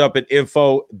hit us up at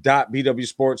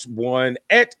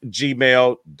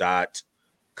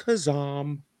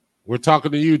info.bwsports1@gmail.com. We're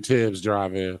talking to you, Tibbs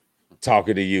Drive-In.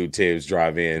 Talking to you, Tibbs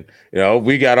Drive-In.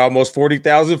 We got almost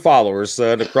 40,000 followers,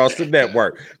 son, across the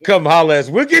network. Come holler at us.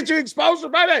 We'll get you exposure,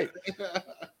 baby.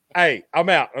 Hey, I'm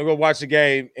out. I'm going to watch the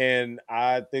game, and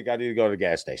I think I need to go to the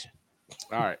gas station.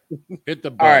 All right. Hit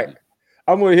the button. All right.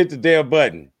 I'm going to hit the damn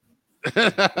button.